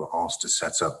 IQVIA were asked to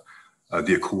set up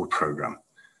the Accord program.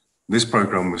 This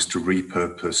program was to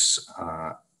repurpose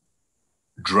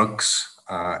drugs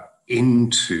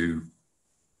into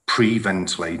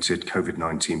pre-ventilated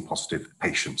COVID-19 positive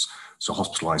patients, so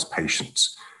hospitalized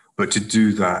patients, but to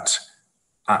do that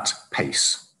at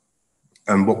pace.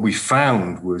 And what we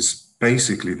found was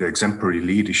basically the exemplary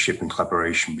leadership and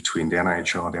collaboration between the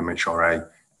NIHR, the MHRA,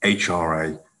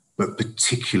 HRA, but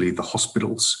particularly the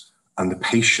hospitals and the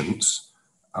patients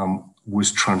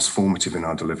was transformative in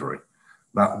our delivery.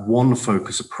 That one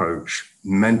focus approach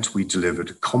meant we delivered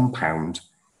a compound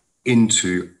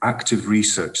into active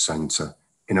research center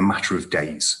in a matter of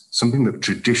days, something that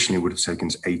traditionally would have taken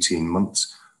us 18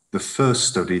 months. The first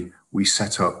study we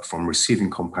set up from receiving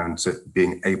compounds to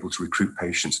being able to recruit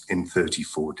patients in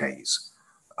 34 days,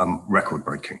 record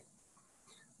breaking.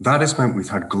 That has meant we've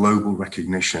had global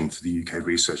recognition for the UK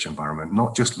research environment,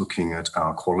 not just looking at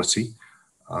our quality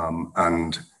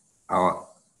and our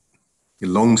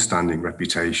long-standing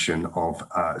reputation of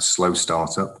slow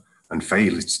startup and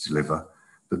failure to deliver,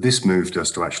 but this moved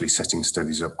us to actually setting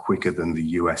studies up quicker than the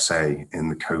USA in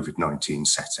the COVID-19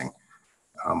 setting,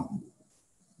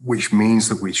 which means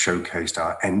that we showcased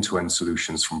our end-to-end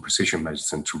solutions from precision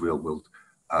medicine to real-world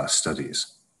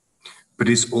studies. But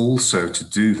it's also, to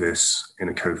do this in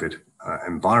a COVID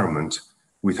environment,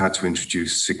 we've had to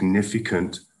introduce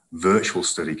significant virtual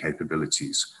study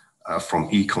capabilities from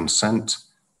e-consent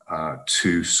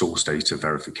to source data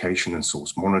verification and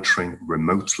source monitoring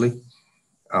remotely,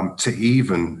 to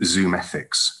even Zoom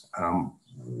ethics,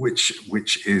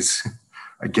 which is,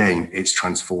 again, it's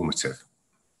transformative.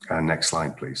 Next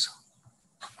slide, please.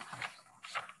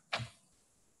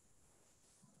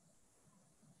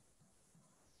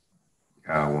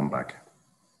 One back.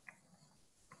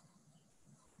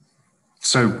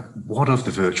 So what of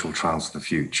the virtual trials of the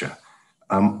future?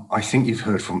 I think you've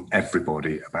heard from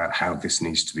everybody about how this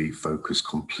needs to be focused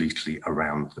completely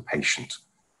around the patient.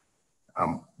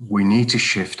 We need to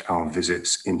shift our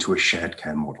visits into a shared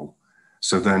care model.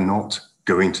 So they're not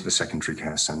going to the secondary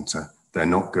care centre, they're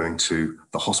not going to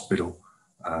the hospital,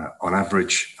 on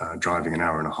average, driving an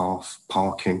hour and a half,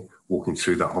 parking, walking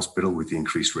through that hospital with the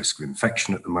increased risk of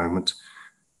infection at the moment.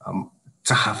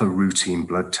 To have a routine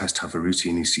blood test, have a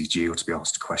routine ECG, or to be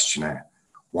asked a questionnaire.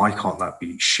 Why can't that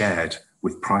be shared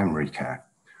with primary care?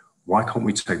 Why can't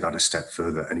we take that a step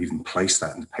further and even place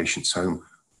that in the patient's home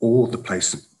or the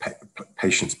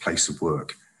patient's place of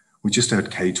work? We just heard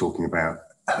Kay talking about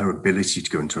her ability to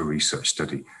go into a research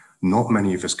study. Not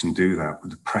many of us can do that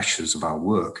with the pressures of our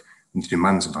work and the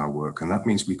demands of our work. And that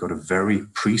means we've got a very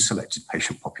pre-selected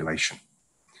patient population.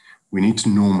 We need to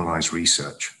normalize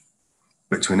research.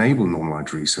 But to enable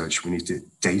normalized research, we need to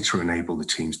data enable the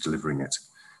teams delivering it.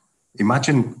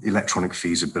 Imagine electronic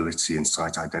feasibility and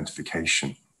site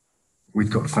identification. We've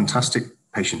got fantastic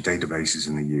patient databases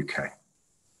in the UK.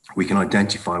 We can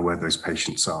identify where those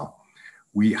patients are.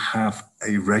 We have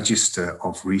a register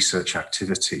of research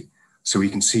activity, so we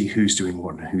can see who's doing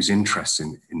what and who's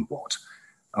interested in what.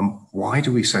 Why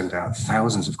do we send out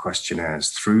thousands of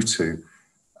questionnaires through to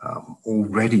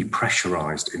already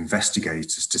pressurized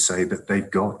investigators to say that they've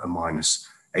got a minus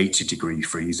 80-degree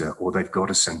freezer or they've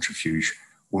got a centrifuge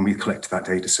when we collected that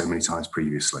data so many times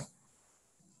previously?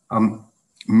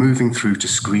 Moving through to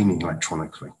screening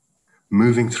electronically,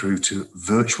 moving through to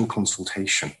virtual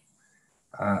consultation.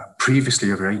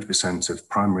 Previously, over 80% of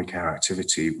primary care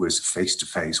activity was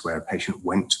face-to-face, where a patient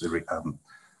went to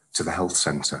the health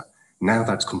centre. Now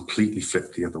that's completely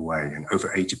flipped the other way, and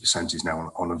over 80% is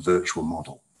now on a virtual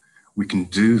model. We can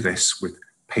do this with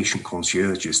patient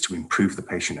concierges to improve the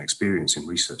patient experience in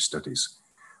research studies.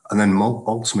 And then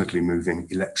ultimately moving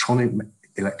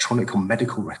electronic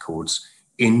medical records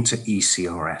into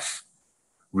ECRF,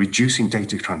 reducing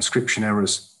data transcription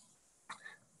errors,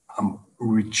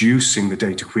 reducing the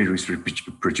data queries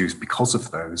produced because of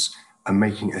those, and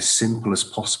making it as simple as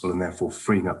possible, and therefore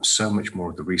freeing up so much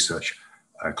more of the research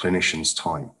clinicians'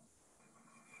 time.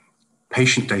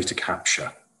 Patient data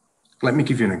capture. Let me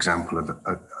give you an example of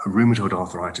a rheumatoid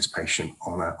arthritis patient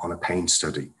on a pain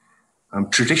study.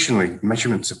 Traditionally,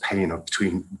 measurements of pain are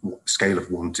between a scale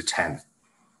of 1 to 10.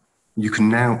 You can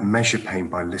now measure pain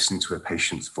by listening to a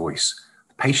patient's voice.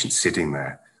 The patient's sitting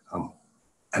there.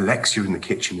 Alexa in the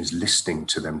kitchen is listening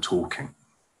to them talking,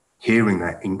 hearing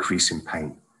their increase in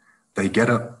pain. They get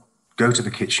up, go to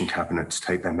the kitchen cabinet to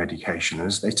take their medication. And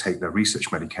as they take their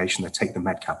research medication, they take the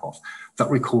med cap off. That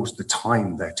records the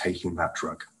time they're taking that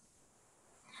drug.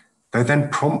 They're then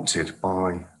prompted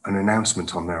by an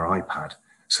announcement on their iPad.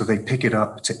 So they pick it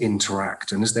up to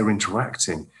interact. And as they're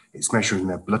interacting, it's measuring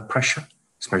their blood pressure,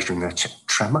 it's measuring their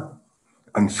tremor.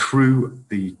 And through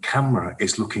the camera,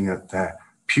 it's looking at their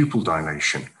pupil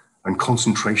dilation and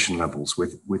concentration levels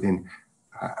within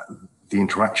the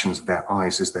interactions of their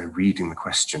eyes as they're reading the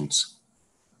questions.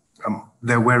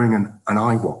 They're wearing an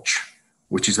iWatch,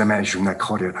 which is they're measuring their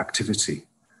cardiac activity.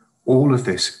 All of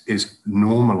this is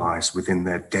normalized within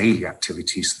their daily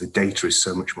activities, so the data is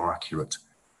so much more accurate.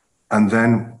 And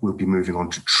then we'll be moving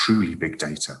on to truly big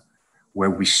data,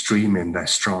 where we stream in their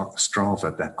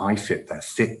Strava, their iFit, their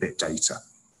Fitbit data,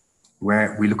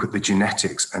 where we look at the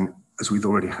genetics, and as we've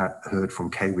already heard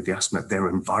from Kay with the asthma, their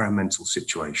environmental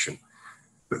situation.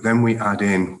 But then we add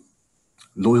in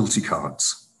loyalty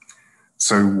cards.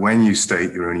 So when you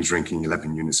state you're only drinking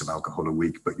 11 units of alcohol a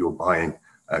week, but you're buying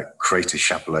a crate of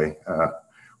Chapelet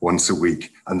once a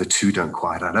week, and the two don't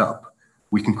quite add up,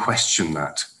 we can question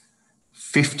that.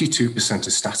 52%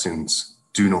 of statins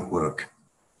do not work.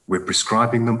 We're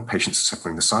prescribing them, patients are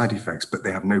suffering the side effects, but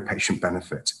they have no patient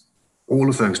benefit. All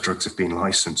of those drugs have been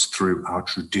licensed through our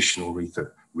traditional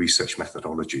research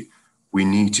methodology. We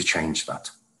need to change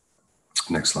that.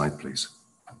 Next slide, please.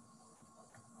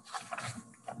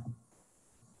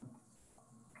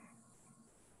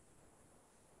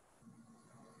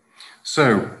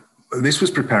 So this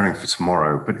was preparing for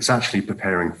tomorrow, but it's actually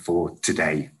preparing for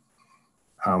today.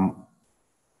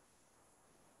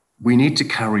 We need to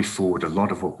carry forward a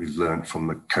lot of what we've learned from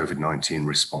the COVID-19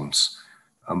 response,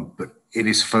 but it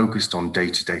is focused on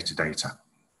data.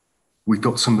 We've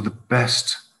got some of the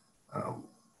best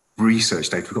research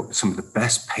data. We've got some of the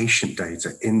best patient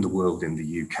data in the world in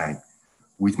the UK.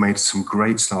 We've made some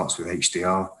great starts with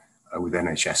HDR, with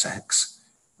NHSX,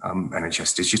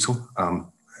 NHS Digital.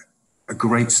 A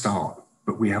great start,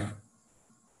 but we have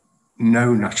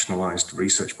no nationalised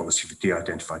research policy for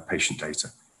de-identified patient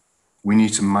data. We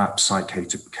need to map site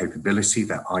capability,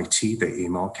 their IT, their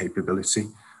EMR capability,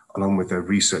 along with their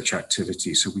research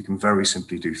activity, so we can very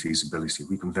simply do feasibility.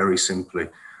 We can very simply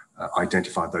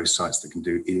identify those sites that can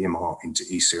do EMR into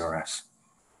ECRF.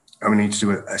 And we need to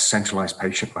do a centralised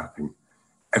patient mapping.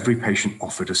 Every patient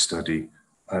offered a study,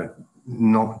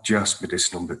 not just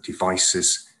medicinal, but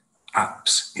devices,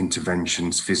 apps,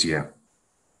 interventions, physio.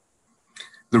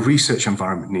 The research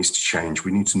environment needs to change.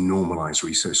 We need to normalise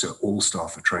research so all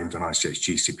staff are trained on ICH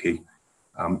GCP.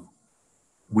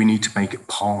 We need to make it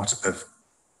part of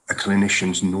a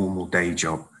clinician's normal day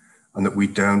job, and that we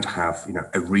don't have,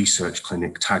 a research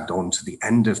clinic tagged on to the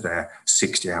end of their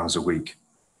 60 hours a week.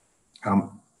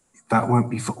 That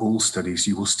won't be for all studies.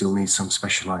 You will still need some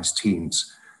specialised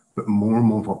teams, but more and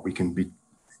more what we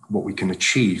can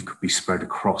achieve could be spread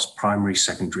across primary,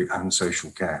 secondary, and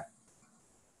social care.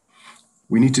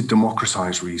 We need to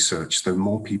democratise research so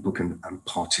more people can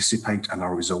participate and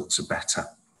our results are better.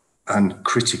 And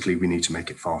critically, we need to make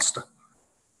it faster.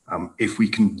 If we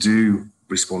can do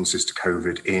responses to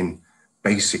COVID in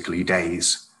basically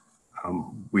days,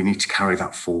 we need to carry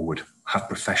that forward, have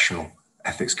professional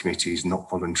ethics committees, not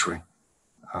voluntary,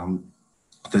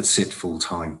 that sit full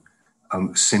time,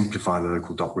 simplify the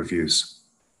local doc reviews.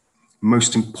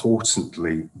 Most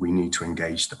importantly, we need to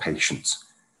engage the patients,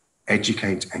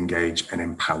 educate, engage, and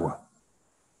empower.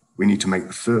 We need to make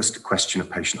the first question a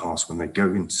patient asks when they go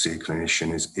in to see a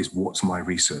clinician is what's my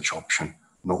research option,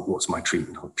 not what's my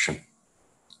treatment option,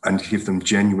 and give them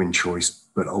genuine choice,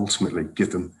 but ultimately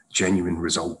give them genuine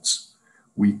results.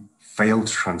 We fail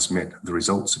to transmit the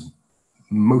results of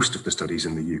most of the studies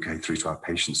in the UK through to our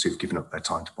patients who've given up their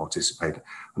time to participate,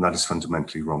 and that is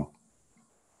fundamentally wrong.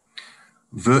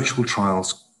 Virtual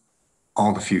trials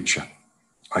are the future.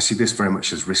 I see this very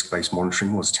much as risk-based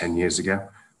monitoring was 10 years ago,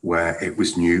 where it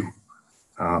was new.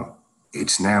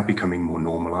 It's now becoming more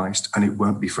normalised, and it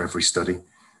won't be for every study.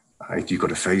 If you've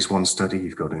got a phase 1 study,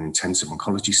 you've got an intensive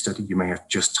oncology study, you may have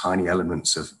just tiny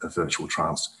elements of virtual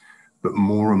trials, but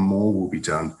more and more will be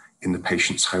done in the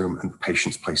patient's home and the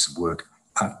patient's place of work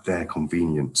at their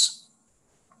convenience.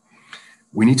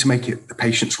 We need to make it the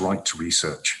patient's right to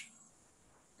research,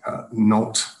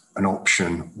 not an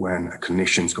option when a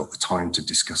clinician's got the time to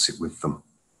discuss it with them.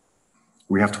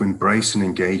 We have to embrace and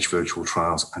engage virtual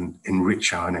trials and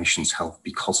enrich our nation's health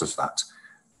because of that.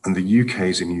 And the UK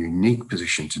is in a unique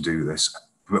position to do this,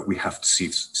 but we have to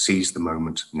seize the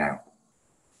moment now.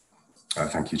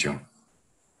 Thank you, John.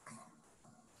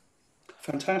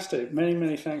 Fantastic. Many,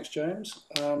 many thanks, James.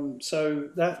 So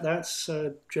that's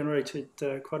generated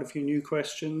quite a few new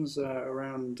questions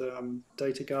around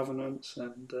data governance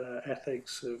and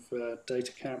ethics of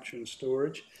data capture and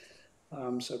storage.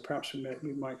 So perhaps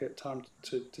we might get time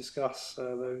to discuss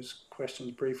those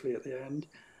questions briefly at the end.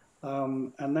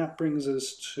 And that brings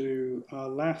us to our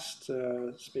last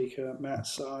speaker,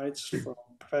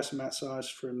 Professor Matt Sides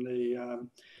from the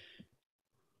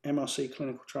MRC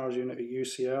Clinical Trials Unit at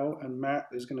UCL. And Matt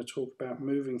is going to talk about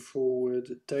moving forward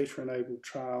data-enabled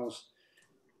trials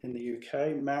in the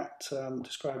UK. Matt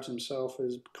describes himself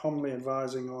as commonly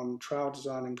advising on trial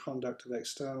design and conduct of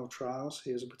external trials. He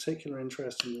has a particular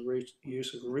interest in the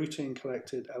use of routine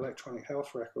collected electronic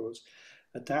health records,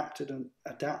 adaptive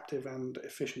and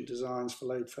efficient designs for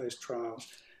late-phase trials,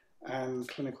 and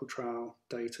clinical trial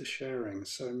data sharing.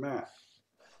 So Matt,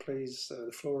 please,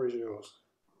 the floor is yours.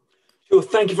 Sure,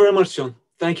 thank you very much, John.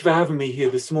 Thank you for having me here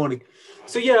this morning.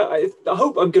 So yeah, I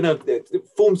hope I'm going to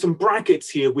form some brackets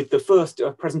here with the first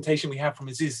presentation we have from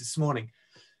Aziz this morning.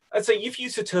 So you've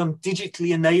used the term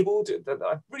digitally enabled.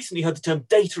 I've recently heard the term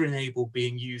data enabled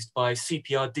being used by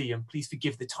CPRD, and please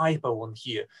forgive the typo on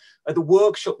here. At the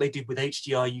workshop they did with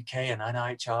HDR UK and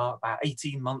NIHR about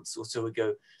 18 months or so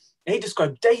ago, they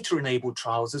described data enabled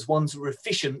trials as ones that were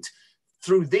efficient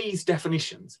through these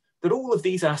definitions that all of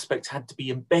these aspects had to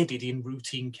be embedded in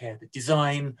routine care, the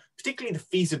design, particularly the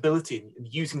feasibility in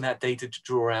using that data to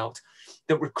draw out,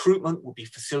 that recruitment will be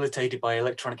facilitated by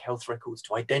electronic health records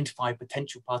to identify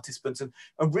potential participants, and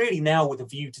really now with a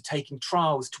view to taking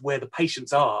trials to where the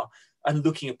patients are and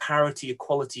looking at parity,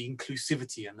 equality,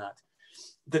 inclusivity and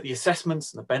that the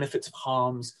assessments and the benefits of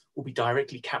harms will be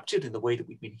directly captured in the way that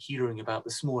we've been hearing about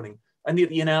this morning, and that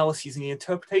the analyses and the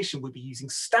interpretation will be using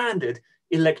standard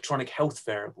electronic health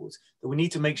variables, that we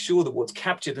need to make sure that what's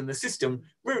captured in the system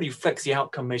really reflects the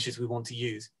outcome measures we want to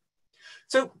use.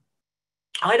 So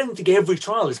I don't think every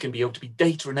trial is going to be able to be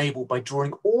data enabled by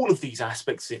drawing all of these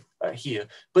aspects in, here,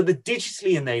 but the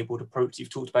digitally enabled approach you've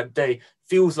talked about today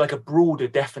feels like a broader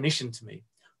definition to me.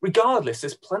 Regardless,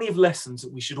 there's plenty of lessons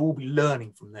that we should all be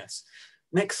learning from this.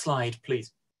 Next slide,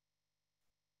 please.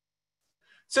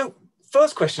 So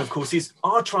first question, of course, is,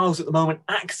 are trials at the moment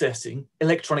accessing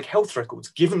electronic health records,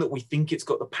 given that we think it's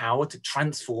got the power to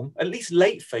transform at least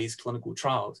late phase clinical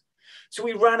trials? So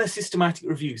we ran a systematic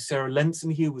review. Sarah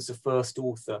Lenson here was the first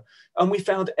author, and we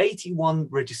found 81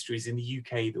 registries in the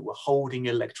UK that were holding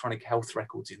electronic health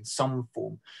records in some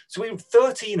form. So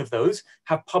 13 of those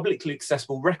have publicly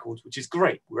accessible records, which is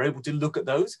great. We're able to look at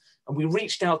those, and we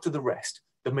reached out to the rest.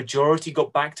 The majority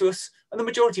got back to us, and the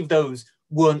majority of those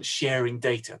weren't sharing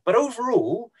data. But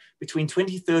overall, between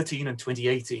 2013 and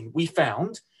 2018, we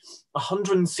found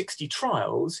 160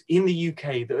 trials in the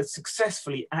UK that had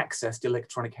successfully accessed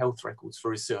electronic health records for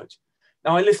research.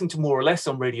 Now, I listen to More or Less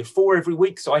on Radio 4 every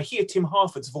week, so I hear Tim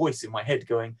Harford's voice in my head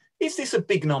going, is this a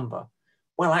big number?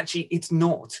 Well, actually, it's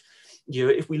not. You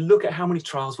know, if we look at how many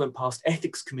trials went past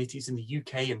ethics committees in the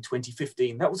UK in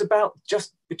 2015, that was about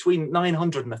just between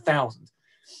 900 and 1,000.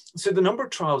 So the number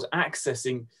of trials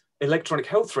accessing electronic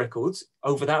health records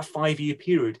over that 5-year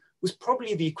period was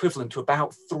probably the equivalent to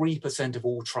about 3% of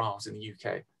all trials in the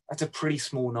UK. That's a pretty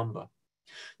small number.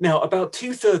 Now, about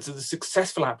 2/3 of the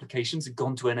successful applications had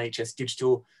gone to NHS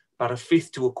Digital, about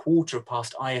 1/5 to 1/4 have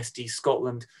passed ISD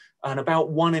Scotland, and about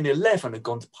 1 in 11 had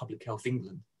gone to Public Health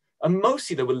England. And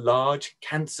mostly they were large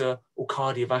cancer or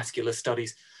cardiovascular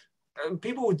studies.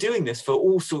 People were doing this for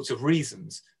all sorts of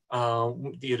reasons.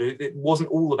 It wasn't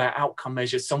all about outcome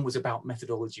measures, some was about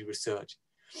methodology research.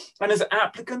 And as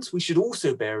applicants, we should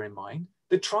also bear in mind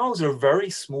that trials are a very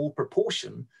small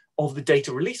proportion of the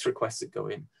data release requests that go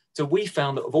in. So we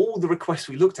found that of all the requests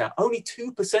we looked at, only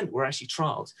 2% were actually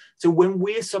trials. So when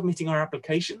we're submitting our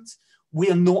applications, we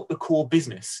are not the core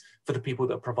business for the people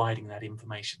that are providing that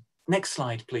information. Next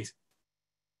slide, please.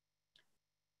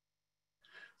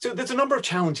 So there's a number of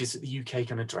challenges that the UK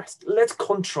can address. Let's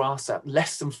contrast that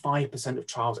less than 5% of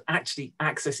trials actually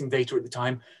accessing data at the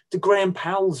time to Graham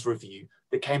Powell's review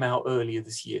that came out earlier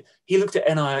this year. He looked at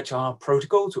NIHR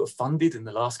protocols that were funded in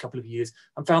the last couple of years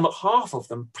and found that half of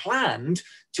them planned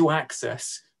to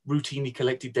access routinely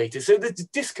collected data. So there's a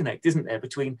disconnect, isn't there,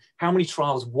 between how many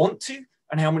trials want to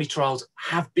and how many trials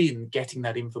have been getting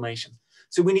that information.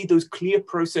 So we need those clear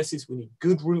processes, we need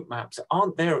good route maps that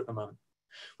aren't there at the moment.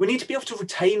 We need to be able to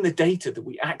retain the data that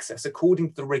we access according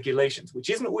to the regulations, which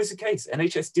isn't always the case.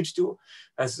 NHS Digital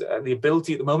has the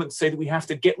ability at the moment to say that we have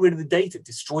to get rid of the data,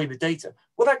 destroy the data.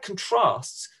 Well, that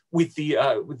contrasts with the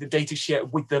data share,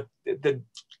 with the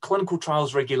clinical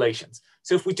trials regulations.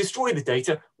 So if we destroy the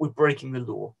data, we're breaking the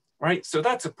law, right? So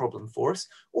that's a problem for us.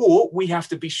 Or we have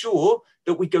to be sure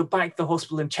that we go back to the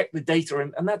hospital and check the data,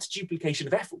 and that's duplication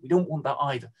of effort. We don't want that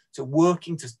either. So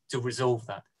working to resolve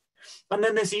that. And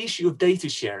then there's the issue of data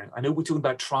sharing. I know we're talking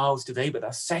about trials today, but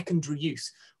that's secondary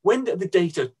use. When are the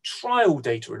data trial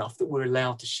data enough that we're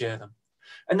allowed to share them?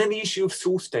 And then the issue of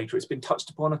source data. It's been touched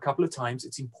upon a couple of times.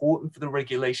 It's important for the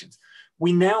regulations.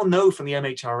 We now know from the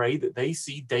MHRA that they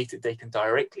see data taken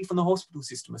directly from the hospital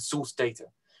system as source data.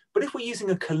 But if we're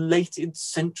using a collated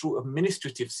central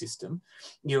administrative system,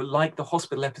 like the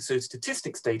hospital episode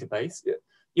statistics database,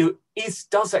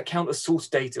 does that count as source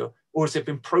data, or has it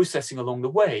been processing along the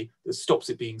way that stops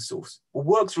it being source? Well,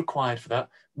 work's required for that.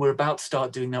 We're about to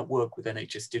start doing that work with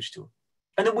NHS Digital.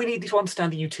 And then we need to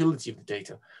understand the utility of the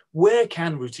data. Where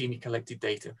can routinely collected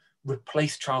data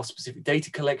replace trial-specific data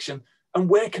collection, and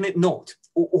where can it not,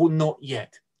 or not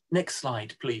yet? Next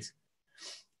slide, please.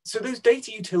 So those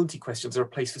data utility questions are a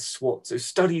place for SWOT, so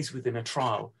studies within a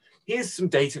trial. Here's some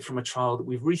data from a trial that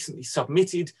we've recently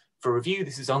submitted for review.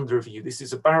 This is under review. This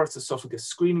is a Barrett's esophagus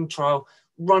screening trial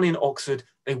run in Oxford.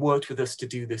 They worked with us to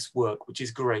do this work, which is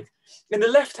great. In the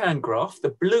left-hand graph,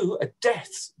 the blue are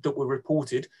deaths that were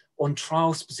reported on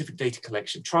trial-specific data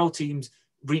collection, trial teams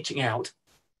reaching out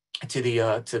to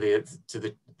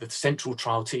the central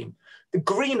trial team. The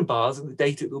green bars are the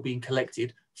data that were being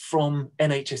collected from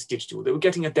NHS Digital. They were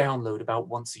getting a download about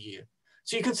once a year.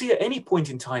 So you can see at any point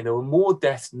in time, there were more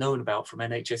deaths known about from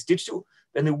NHS Digital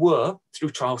than there were through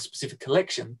trial-specific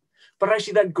collection. But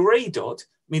actually that grey dot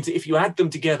means that if you add them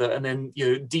together and then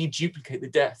deduplicate the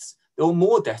deaths, there were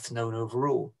more deaths known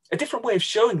overall. A different way of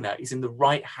showing that is in the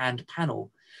right-hand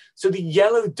panel. So the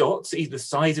yellow dots, the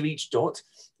size of each dot,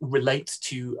 relates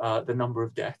to the number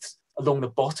of deaths. Along the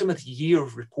bottom of the year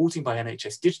of reporting by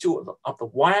NHS Digital, up the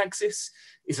y-axis,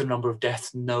 is the number of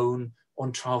deaths known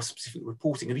on trial-specific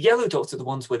reporting. And the yellow dots are the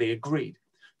ones where they agreed.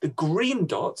 The green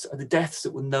dots are the deaths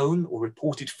that were known or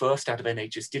reported first out of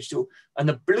NHS Digital, and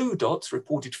the blue dots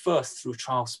reported first through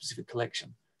trial-specific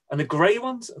collection. And the grey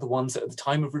ones are the ones that at the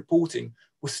time of reporting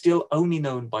were still only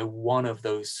known by one of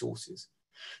those sources.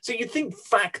 So you'd think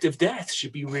fact of death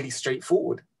should be really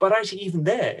straightforward, but actually even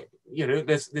there,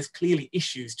 there's clearly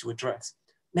issues to address.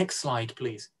 Next slide,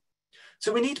 please.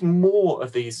 So we need more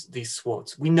of these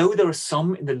SWOTs. We know there are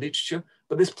some in the literature,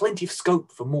 but there's plenty of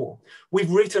scope for more. We've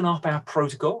written up our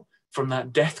protocol from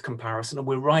that death comparison, and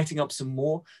we're writing up some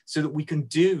more so that we can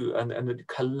do and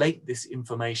collate this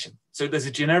information. So there's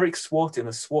a generic SWOT in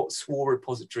a SWOR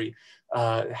repository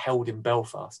held in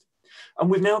Belfast. And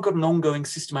we've now got an ongoing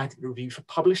systematic review for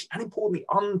published and importantly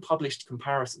unpublished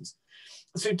comparisons.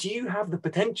 So do you have the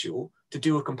potential to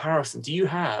do a comparison? Do you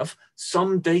have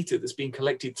some data that's being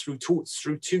collected through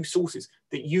two sources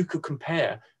that you could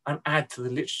compare and add to the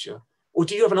literature? Or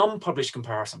do you have an unpublished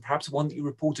comparison, perhaps one that you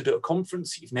reported at a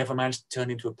conference you've never managed to turn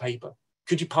into a paper?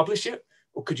 Could you publish it?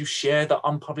 Or could you share that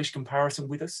unpublished comparison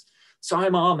with us?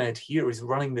 Saim Ahmed here is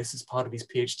running this as part of his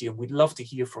PhD, and we'd love to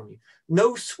hear from you.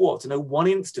 No SWOT, no one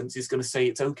instance is going to say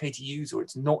it's okay to use or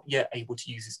it's not yet able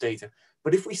to use this data.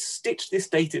 But if we stitch this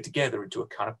data together into a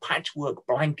kind of patchwork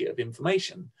blanket of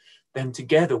information, then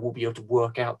together we'll be able to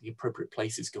work out the appropriate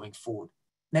places going forward.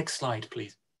 Next slide,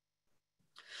 please.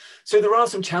 So there are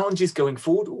some challenges going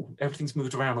forward. Ooh, everything's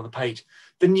moved around on the page.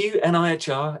 The new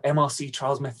NIHR MRC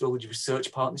Trials Methodology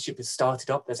Research Partnership has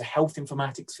started up. There's a Health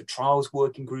Informatics for Trials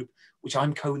working group, which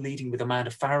I'm co-leading with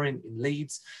Amanda Farrin in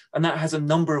Leeds, and that has a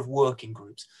number of working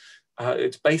groups.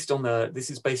 This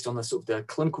is based on the sort of the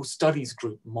clinical studies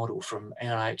group model from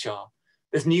NIHR.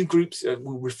 There's new groups,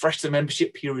 we'll refresh the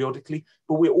membership periodically,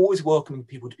 but we're always welcoming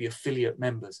people to be affiliate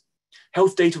members.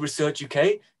 Health Data Research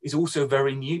UK is also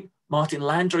very new. Martin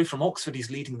Landry from Oxford is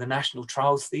leading the national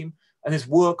trials theme, and there's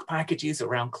work packages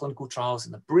around clinical trials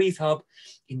in the Breathe Hub,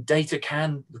 in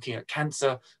DataCan, looking at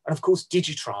cancer, and of course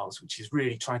DigiTrials, which is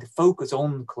really trying to focus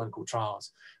on clinical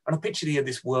trials. And I picture here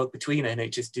this work between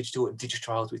NHS Digital and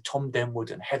DigiTrials with Tom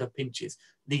Denwood and Heather Pinches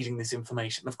leading this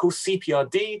information. Of course,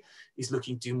 CPRD is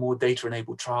looking to do more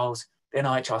data-enabled trials. The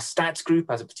NIHR Stats Group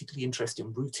has a particularly interest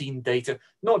in routine data,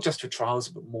 not just for trials,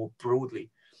 but more broadly.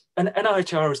 And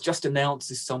NIHR has just announced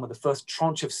this summer the first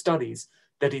tranche of studies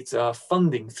that it's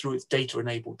funding through its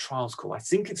data-enabled trials call. I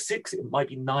think it's 6, it might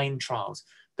be 9 trials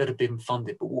that have been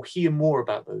funded, but we'll hear more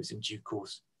about those in due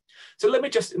course. So let me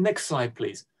just, next slide,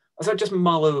 please. As I just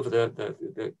mull over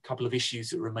the couple of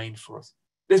issues that remain for us.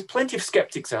 There's plenty of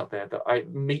skeptics out there that I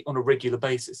meet on a regular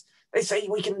basis. They say,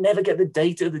 we can never get the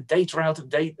data out of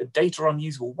date, the data are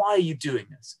unusable. Why are you doing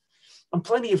this? And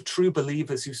plenty of true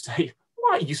believers who say,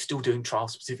 why are you still doing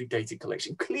trial-specific data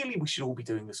collection? Clearly, we should all be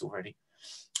doing this already.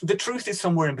 The truth is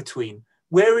somewhere in between.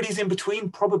 Where it is in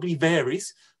between probably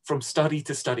varies from study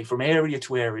to study, from area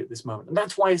to area at this moment. And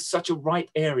that's why it's such a right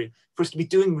area for us to be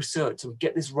doing research and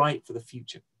get this right for the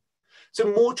future.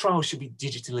 So more trials should be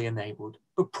digitally enabled,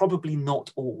 but probably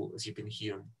not all, as you've been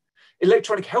hearing.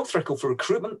 Electronic health record for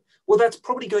recruitment, well, that's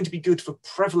probably going to be good for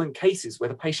prevalent cases where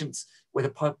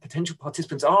the potential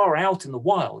participants are out in the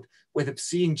wild, where they're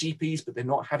seeing GPs, but they're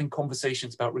not having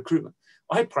conversations about recruitment.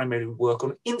 I primarily work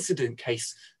on incident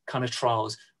case kind of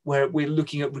trials where we're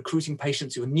looking at recruiting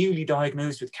patients who are newly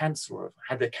diagnosed with cancer or have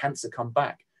had their cancer come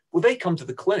back. Well, they come to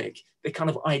the clinic, they kind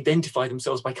of identify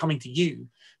themselves by coming to you.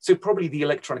 So probably the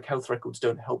electronic health records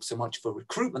don't help so much for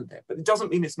recruitment there, but it doesn't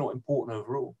mean it's not important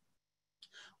overall.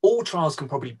 All trials can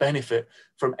probably benefit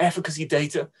from efficacy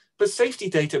data, but safety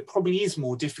data probably is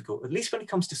more difficult, at least when it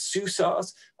comes to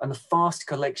SUSARs and the fast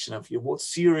collection of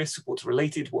what's serious, what's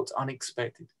related, what's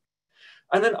unexpected.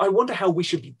 And then I wonder how we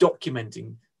should be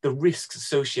documenting the risks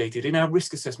associated in our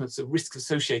risk assessments, the risks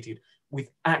associated with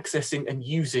accessing and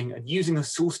using the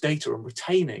source data and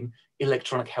retaining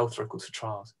electronic health records for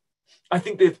trials. I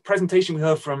think the presentation we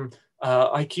heard from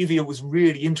IQVIA was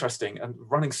really interesting and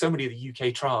running so many of the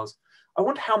UK trials. I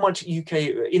wonder how much UK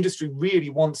industry really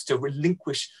wants to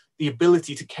relinquish the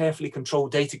ability to carefully control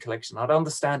data collection. I'd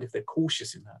understand if they're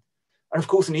cautious in that. And of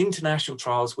course, in international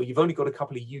trials where you've only got a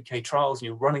couple of UK trials and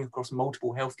you're running across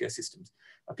multiple healthcare systems,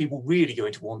 are people really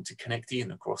going to want to connect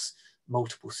in across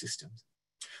multiple systems?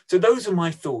 So those are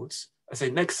my thoughts. I say,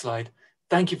 next slide.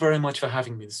 Thank you very much for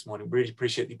having me this morning. Really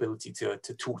appreciate the ability to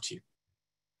talk to you.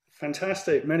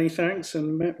 Fantastic, many thanks,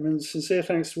 and sincere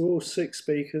thanks to all 6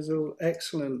 speakers, all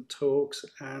excellent talks,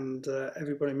 and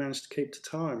everybody managed to keep to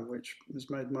time, which has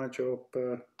made my job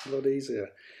a lot easier.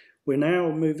 We're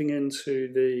now moving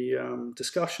into the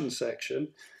discussion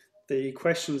section. The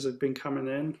questions have been coming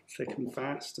in thick and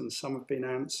fast, and some have been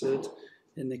answered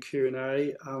in the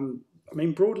Q&A. I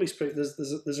mean, broadly speaking,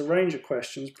 there's a range of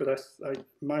questions, but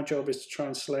my job is to try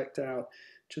and select out,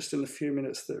 just in the few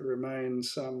minutes that remain,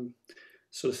 some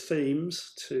sort of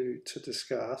themes to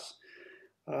discuss.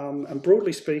 And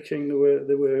broadly speaking,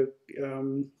 there were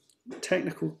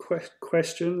technical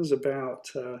questions about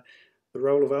the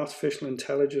role of artificial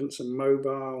intelligence and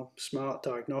mobile smart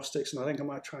diagnostics, and I think I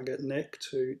might try and get Nick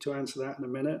to answer that in a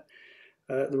minute.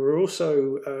 There were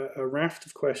also a raft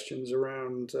of questions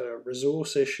around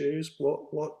resource issues.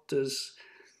 What do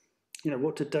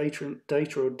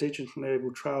data or digital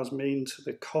enabled trials mean to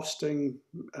the costing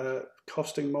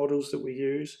models that we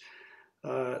use?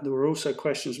 There were also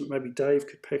questions that maybe Dave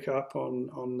could pick up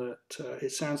on that.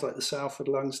 It sounds like the Salford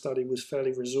lung study was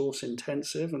fairly resource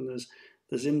intensive, and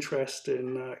there's interest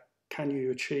in can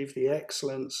you achieve the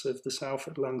excellence of the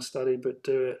Salford lung study but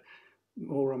do it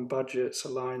more on budgets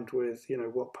aligned with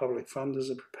what public funders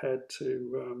are prepared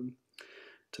to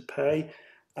pay.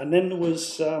 And then there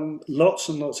was lots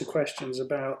and lots of questions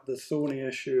about the thorny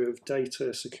issue of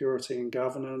data security and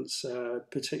governance,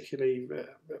 particularly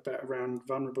around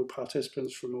vulnerable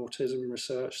participants from Autism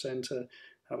Research Centre.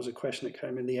 That was a question that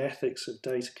came in, the ethics of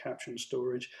data capture and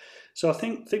storage. So I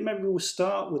think maybe we'll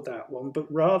start with that one, but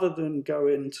rather than go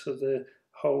into the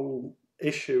whole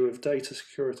issue of data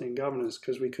security and governance,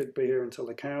 because we could be here until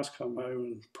the cows come home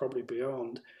and probably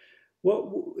beyond,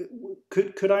 what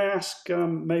could I ask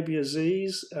maybe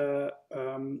Aziz to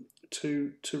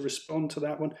respond to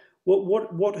that one?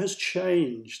 What has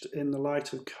changed in the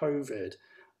light of COVID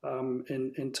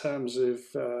in terms of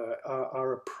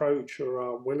our approach or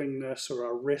our willingness or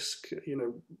our risk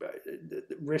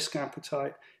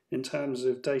appetite in terms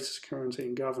of data security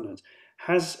and governance?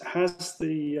 Has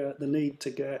the need to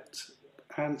get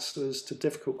answers to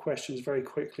difficult questions very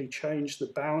quickly changed the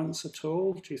balance at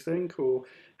all, do you think, or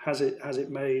has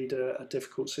it made a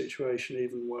difficult situation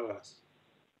even worse?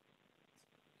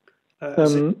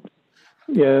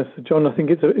 Yeah, so John, I think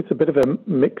it's a bit of a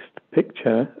mixed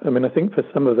picture. I mean, I think for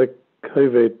some of the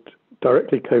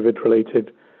directly COVID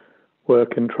related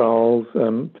work and trials,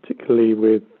 particularly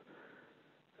with,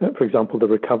 for example, the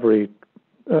recovery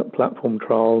platform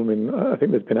trial, I mean, I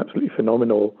think there's been absolutely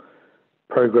phenomenal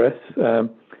progress.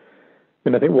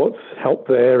 And I think what's helped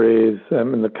there is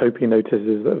in the coping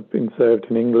notices that have been served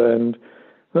in England,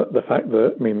 the fact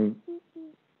that, I mean,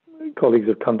 colleagues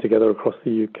have come together across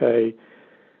the UK.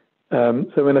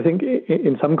 So I think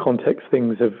in some contexts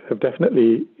things have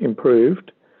definitely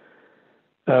improved,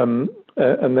 and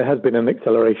there has been an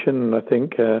acceleration. And I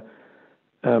think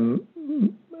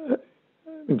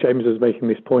James was making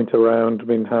this point around, I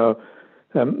mean, how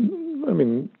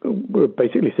we're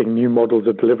basically seeing new models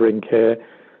of delivering care.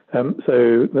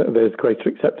 So there's greater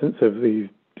acceptance of these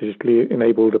digitally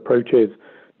enabled approaches,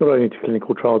 not only to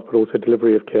clinical trials, but also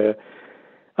delivery of care.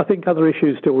 I think other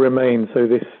issues still remain. So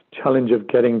this challenge of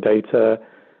getting data,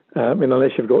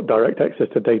 unless you've got direct access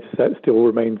to data sets, still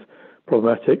remains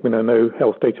problematic. I mean, I know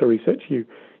Health Data Research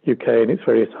UK and its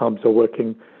various hubs are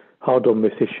working hard on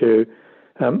this issue.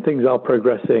 Things are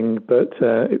progressing, but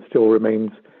it still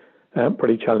remains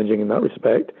pretty challenging in that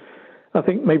respect. I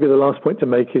think maybe the last point to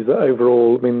make is that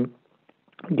overall, I mean,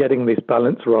 getting this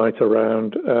balance right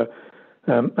around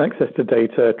access to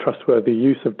data, trustworthy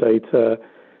use of data,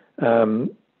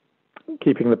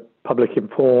 keeping the public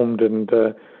informed and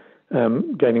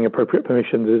gaining appropriate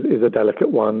permissions is a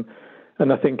delicate one.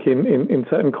 And I think in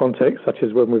certain contexts, such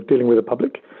as when we're dealing with a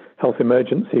public health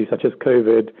emergency, such as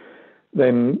COVID,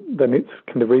 then it's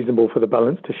kind of reasonable for the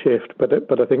balance to shift.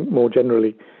 But I think more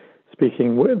generally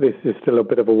speaking, this is still a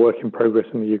bit of a work in progress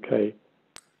in the UK.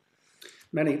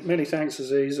 Many thanks,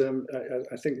 Aziz.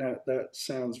 I think that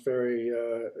sounds very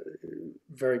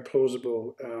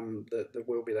plausible. That there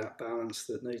will be that balance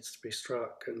that needs to be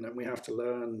struck, and then we have to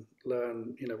learn,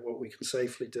 what we can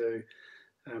safely do,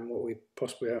 and what we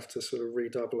possibly have to sort of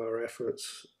redouble our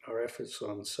efforts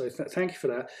on. So thank you for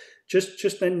that.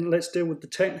 Just then, let's deal with the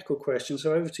technical question.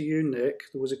 So over to you,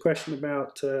 Nick. There was a question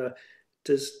about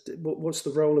what's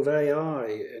the role of AI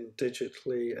in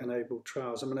digitally enabled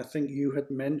trials? I mean, I think you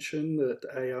had mentioned that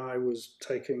AI was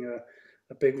taking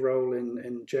a big role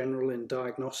in general in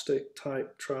diagnostic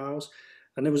type trials.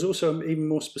 And there was also an even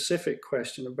more specific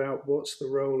question about what's the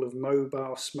role of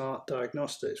mobile smart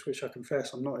diagnostics, which I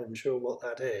confess I'm not even sure what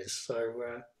that is.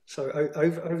 So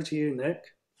over to you, Nick.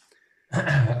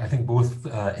 I think both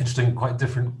interesting, quite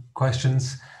different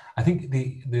questions. I think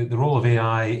the role of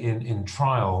AI in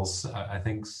trials, I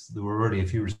think there were already a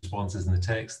few responses in the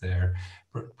text there,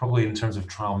 but probably in terms of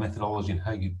trial methodology and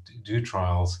how you do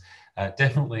trials,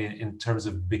 definitely in terms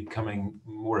of becoming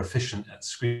more efficient at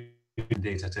screening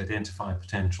data to identify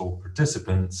potential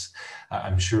participants.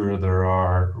 I'm sure there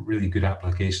are really good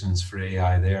applications for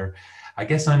AI there. I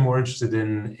guess I'm more interested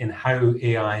in how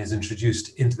AI is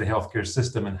introduced into the healthcare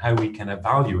system and how we can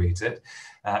evaluate it.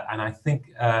 And I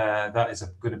think that is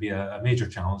going to be a major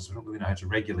challenge. We don't really know how to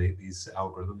regulate these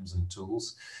algorithms and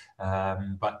tools.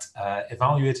 But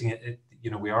evaluating it,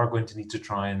 we are going to need to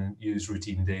try and use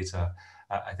routine data,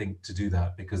 I think, to do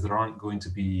that, because there aren't going to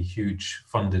be huge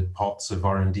funded pots of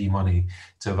R&D money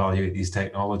to evaluate these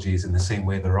technologies in the same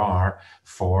way there are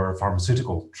for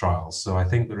pharmaceutical trials. So I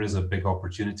think there is a big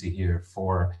opportunity here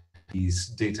for these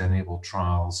data-enabled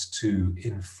trials to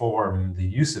inform the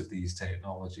use of these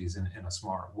technologies in a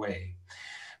smart way.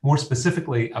 More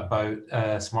specifically about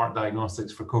smart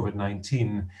diagnostics for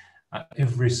COVID-19,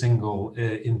 every single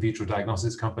in vitro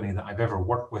diagnostics company that I've ever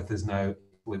worked with is now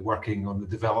working on the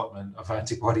development of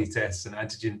antibody tests and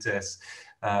antigen tests.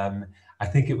 I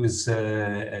think it was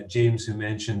James who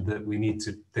mentioned that we need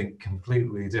to think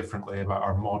completely differently about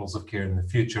our models of care in the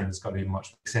future, and it's got to be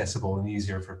much more accessible and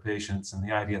easier for patients. And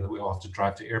the idea that we all have to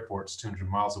drive to airports 200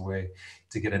 miles away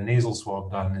to get a nasal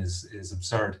swab done is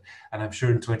absurd. And I'm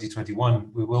sure in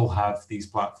 2021 we will have these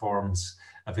platforms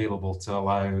available to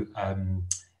allow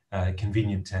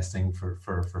convenient testing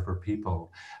for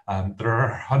people. There are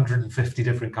 150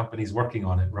 different companies working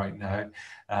on it right now.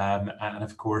 And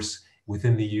of course,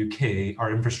 within the UK,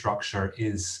 our infrastructure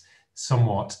is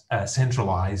somewhat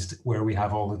centralized, where we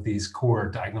have all of these core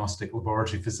diagnostic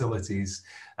laboratory facilities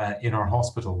in our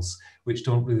hospitals, which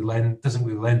doesn't really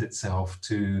lend itself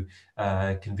to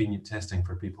convenient testing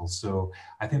for people. So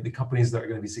I think the companies that are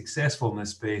going to be successful in this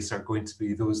space are going to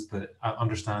be those that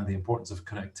understand the importance of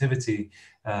connectivity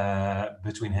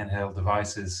between handheld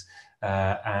devices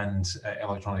and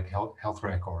electronic health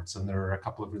records. And there are a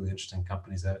couple of really interesting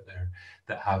companies out there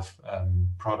that have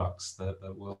products that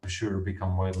will for sure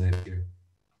become widely available.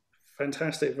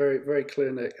 Fantastic, very, very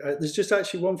clear, Nick. There's just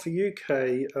actually one for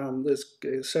UK.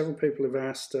 There's several people have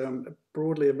asked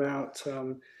broadly about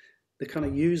the kind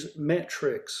of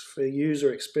metrics for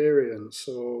user experience,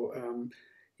 or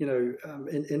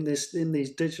in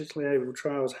these digitally enabled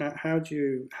trials, how do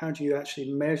you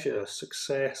actually measure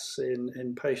success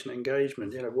in patient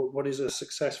engagement? What is a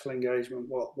successful engagement?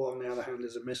 What on the other hand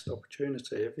is a missed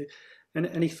opportunity? Have you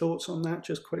any thoughts on that,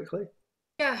 just quickly?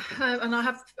 Yeah, and I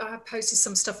have posted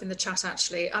some stuff in the chat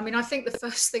actually. I mean, I think the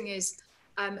first thing is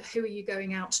who are you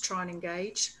going out to try and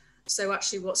engage? So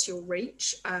actually, what's your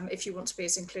reach? If you want to be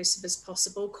as inclusive as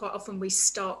possible, quite often we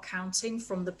start counting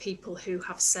from the people who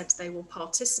have said they will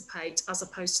participate, as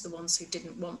opposed to the ones who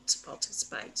didn't want to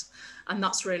participate. And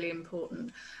that's really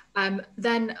important.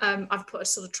 Then I've put a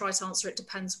sort of trite answer. It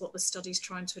depends what the study's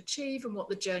trying to achieve and what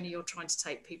the journey you're trying to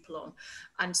take people on.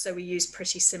 And so we use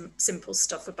pretty simple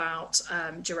stuff about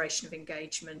duration of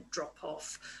engagement, drop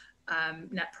off,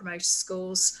 net promoter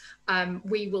scores.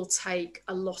 We will take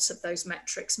a lot of those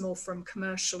metrics more from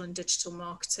commercial and digital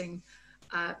marketing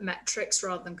metrics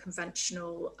rather than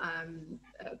conventional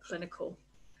clinical.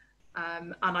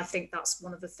 And I think that's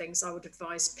one of the things I would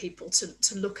advise people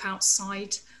to look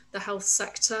outside the health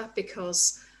sector,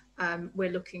 because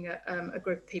we're looking at a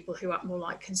group of people who act more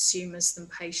like consumers than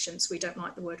patients. We don't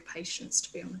like the word patients,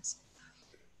 to be honest.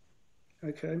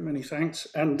 Okay, many thanks.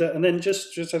 And then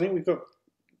just I think we've got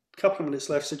a couple of minutes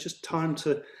left, so just time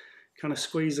to kind of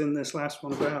squeeze in this last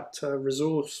one about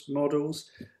resource models.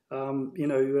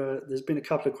 There's been a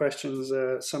couple of questions,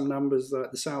 some numbers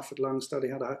that the Salford Lung study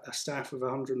had a staff of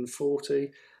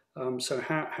 140. So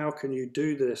how can you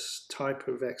do this type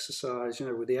of exercise,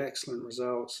 with the excellent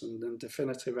results and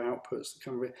definitive outputs that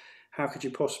come with it? How could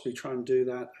you possibly try and do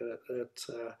that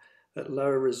at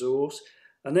lower resource?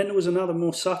 And then there was another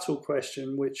more subtle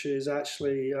question, which is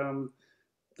actually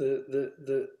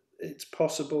it's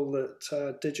possible that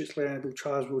digitally enabled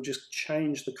trials will just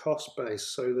change the cost base,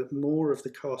 so that more of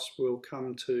the cost will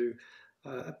come to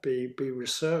be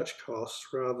research costs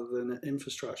rather than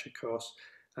infrastructure costs.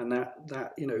 And that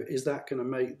is that going to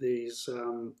make these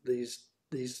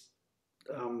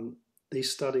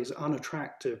studies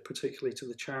unattractive, particularly to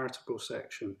the charitable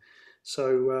section?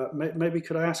 So maybe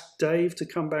could I ask Dave to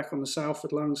come back on the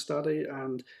Salford lung study,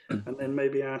 and then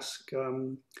maybe ask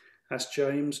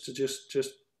James to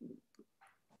just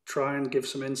try and give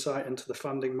some insight into the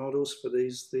funding models for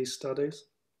these studies.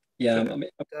 Yeah,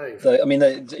 Dave.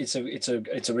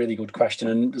 It's a really good question,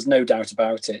 and there's no doubt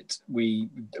about it. We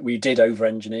did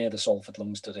over-engineer the Salford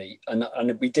lung study,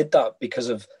 and we did that because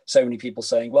of so many people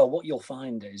saying, well, what you'll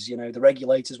find is, the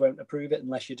regulators won't approve it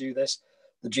unless you do this,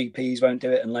 the GPs won't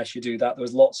do it unless you do that. There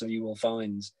was lots of you will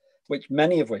finds,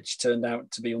 many of which turned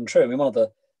out to be untrue. I mean, one of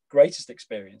the greatest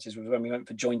experiences was when we went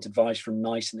for joint advice from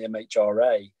NICE and the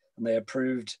MHRA, and they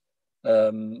approved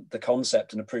the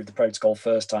concept and approved the protocol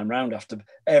first time round after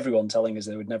everyone telling us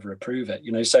they would never approve it.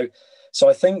 So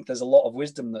I think there's a lot of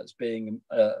wisdom that's being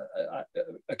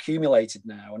accumulated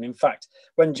now. And in fact,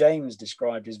 when James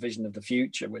described his vision of the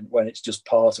future, when it's just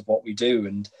part of what we do,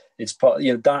 and it's part,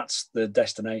 that's the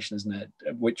destination, isn't it?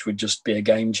 Which would just be a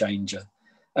game changer,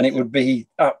 and it would be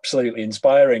absolutely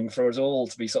inspiring for us all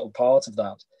to be sort of part of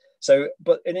that. So,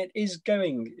 and it is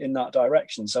going in that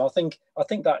direction. So I think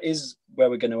that is where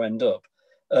we're going to end up.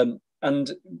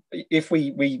 And if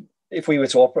we were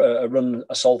to run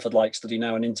a Salford-like study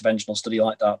now, an interventional study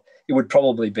like that, it would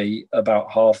probably be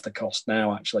about half the cost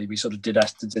now. Actually, we sort of did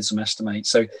some estimates.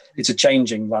 So it's a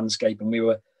changing landscape, and we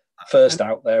were first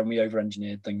out there, and we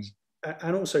over-engineered things.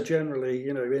 And also generally,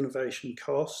 innovation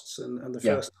costs, and the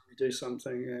first time you do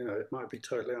something, it might be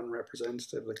totally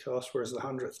unrepresentative of the cost, whereas the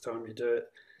 100th time you do it,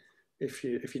 if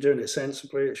you're doing it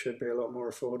sensibly, it should be a lot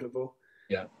more affordable.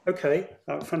 Yeah. Okay,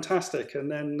 fantastic. And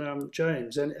then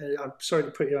James, I'm sorry to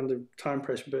put you under time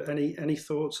pressure, but any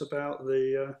thoughts about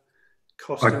the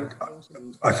costing?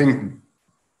 I think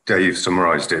Dave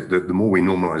summarised it. That the more we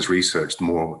normalise research, the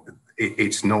more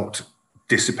it's not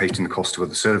dissipating the cost of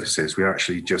other services. We're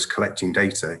actually just collecting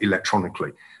data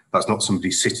electronically. That's not somebody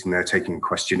sitting there taking a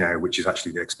questionnaire, which is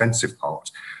actually the expensive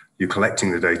part. You're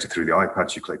collecting the data through the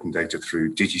iPads, you're collecting data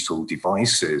through digital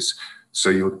devices. So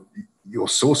your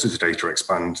sources of data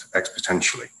expand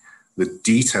exponentially. The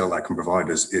detail that can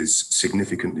provide us is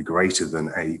significantly greater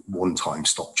than a one-time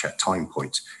stop check time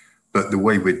point. But the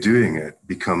way we're doing it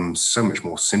becomes so much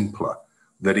more simpler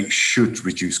that it should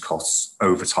reduce costs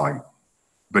over time.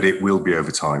 But it will be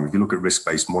over time. If you look at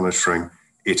risk-based monitoring,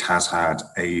 it has had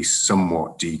a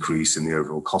somewhat decrease in the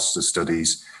overall cost of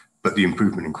studies, but the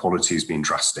improvement in quality has been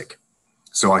drastic.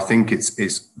 So I think it's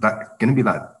that going to be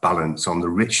that balance on the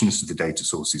richness of the data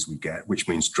sources we get, which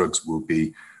means drugs will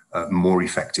be more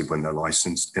effective when they're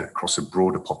licensed across a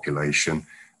broader population,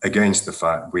 against the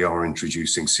fact we are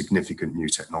introducing significant new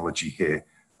technology here,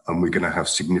 and we're going to have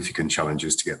significant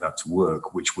challenges to get that to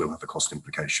work, which will have a cost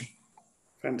implication.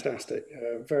 Fantastic.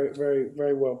 Very, very,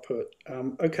 very well put.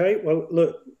 Okay, well,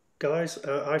 look, guys,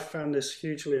 I found this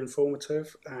hugely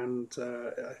informative, and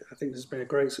I think this has been a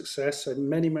great success. So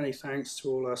many, many thanks to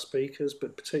all our speakers,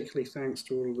 but particularly thanks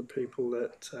to all of the people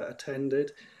that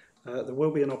attended. There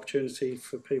will be an opportunity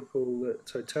for people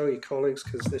to tell your colleagues,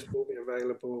 because this will be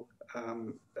available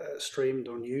streamed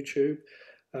on YouTube.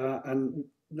 And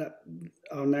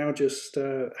I'll now just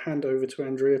hand over to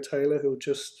Andrea Taylor, who'll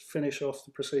just finish off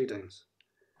the proceedings.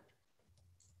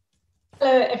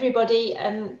 Hello everybody,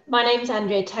 my name's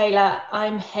Andrea Taylor.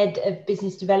 I'm Head of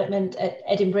Business Development at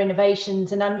Edinburgh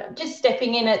Innovations, and I'm just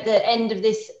stepping in at the end of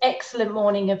this excellent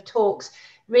morning of talks,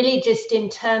 really just in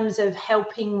terms of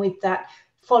helping with that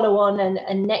follow-on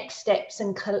and next steps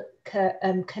and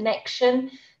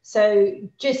connection. So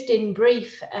just in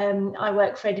brief, I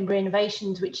work for Edinburgh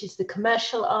Innovations, which is the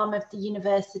commercial arm of the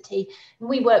university, and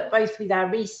we work both with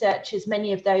our researchers,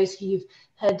 many of those who you've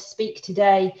heard speak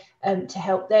today, to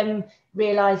help them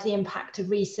realise the impact of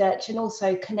research, and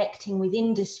also connecting with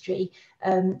industry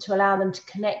to allow them to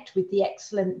connect with the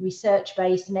excellent research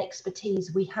base and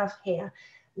expertise we have here.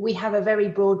 We have a very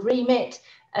broad remit.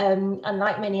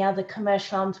 Unlike many other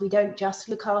commercial arms, we don't just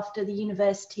look after the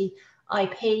university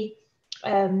IP,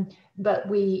 but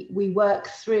we work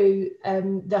through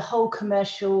the whole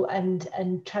commercial and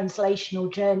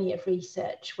translational journey of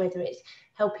research, whether it's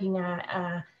helping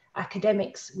our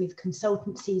academics with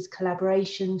consultancies,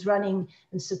 collaborations, running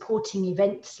and supporting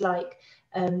events like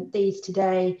these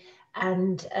today,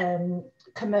 and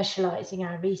commercializing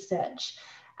our research.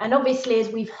 And obviously, as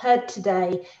we've heard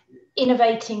today,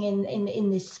 innovating in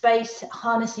this space,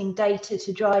 harnessing data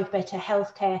to drive better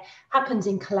healthcare happens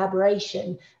in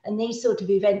collaboration. And these sort of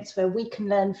events where we can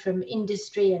learn from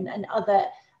industry and other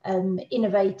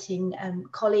innovating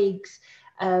colleagues,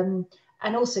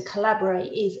 and also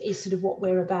collaborate is sort of what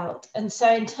we're about. And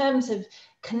so in terms of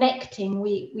connecting,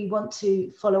 we want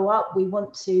to follow up. We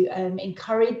want to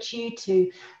encourage you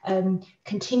to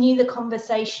continue the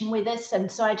conversation with us.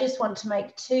 And so I just want to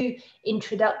make 2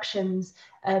 introductions.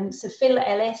 So Phil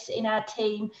Ellis in our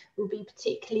team will be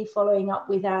particularly following up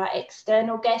with our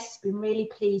external guests. Been really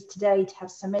pleased today to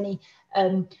have so many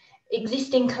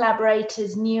existing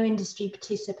collaborators, new industry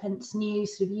participants, new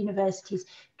sort of universities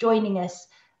joining us.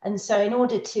 And so in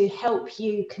order to help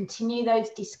you continue those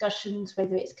discussions,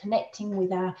 whether it's connecting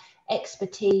with our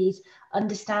expertise,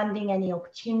 understanding any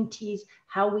opportunities,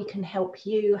 how we can help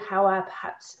you, how our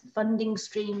perhaps funding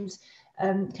streams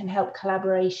can help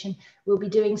collaboration, we'll be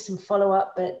doing some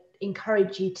follow-up, but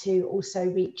encourage you to also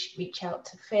reach out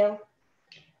to Phil.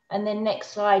 And then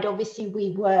next slide, obviously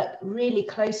we work really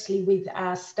closely with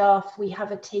our staff. We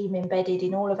have a team embedded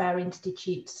in all of our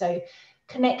institutes. So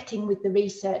connecting with the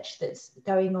research that's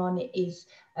going on is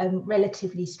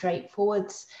relatively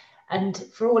straightforward. And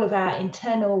for all of our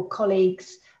internal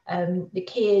colleagues, the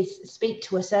key is speak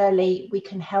to us early. We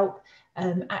can help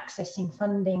accessing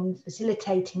funding,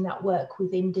 facilitating that work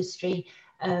with industry,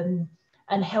 and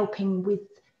helping with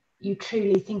you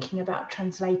truly thinking about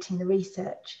translating the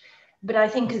research. But I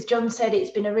think, as John said, it's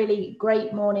been a really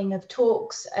great morning of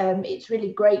talks. It's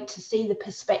really great to see the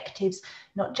perspectives,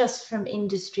 not just from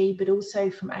industry, but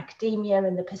also from academia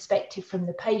and the perspective from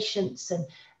the patients and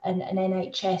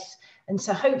NHS. And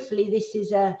so hopefully this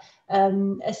is a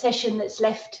session that's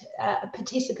left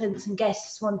participants and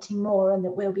guests wanting more, and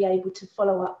that we'll be able to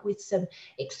follow up with some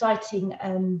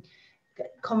exciting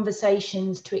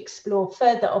conversations to explore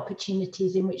further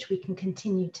opportunities in which we can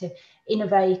continue to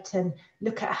innovate and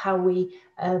look at how we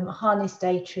harness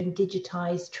data and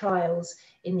digitize trials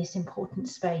in this important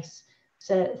space.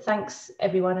 So thanks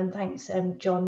everyone, and thanks John.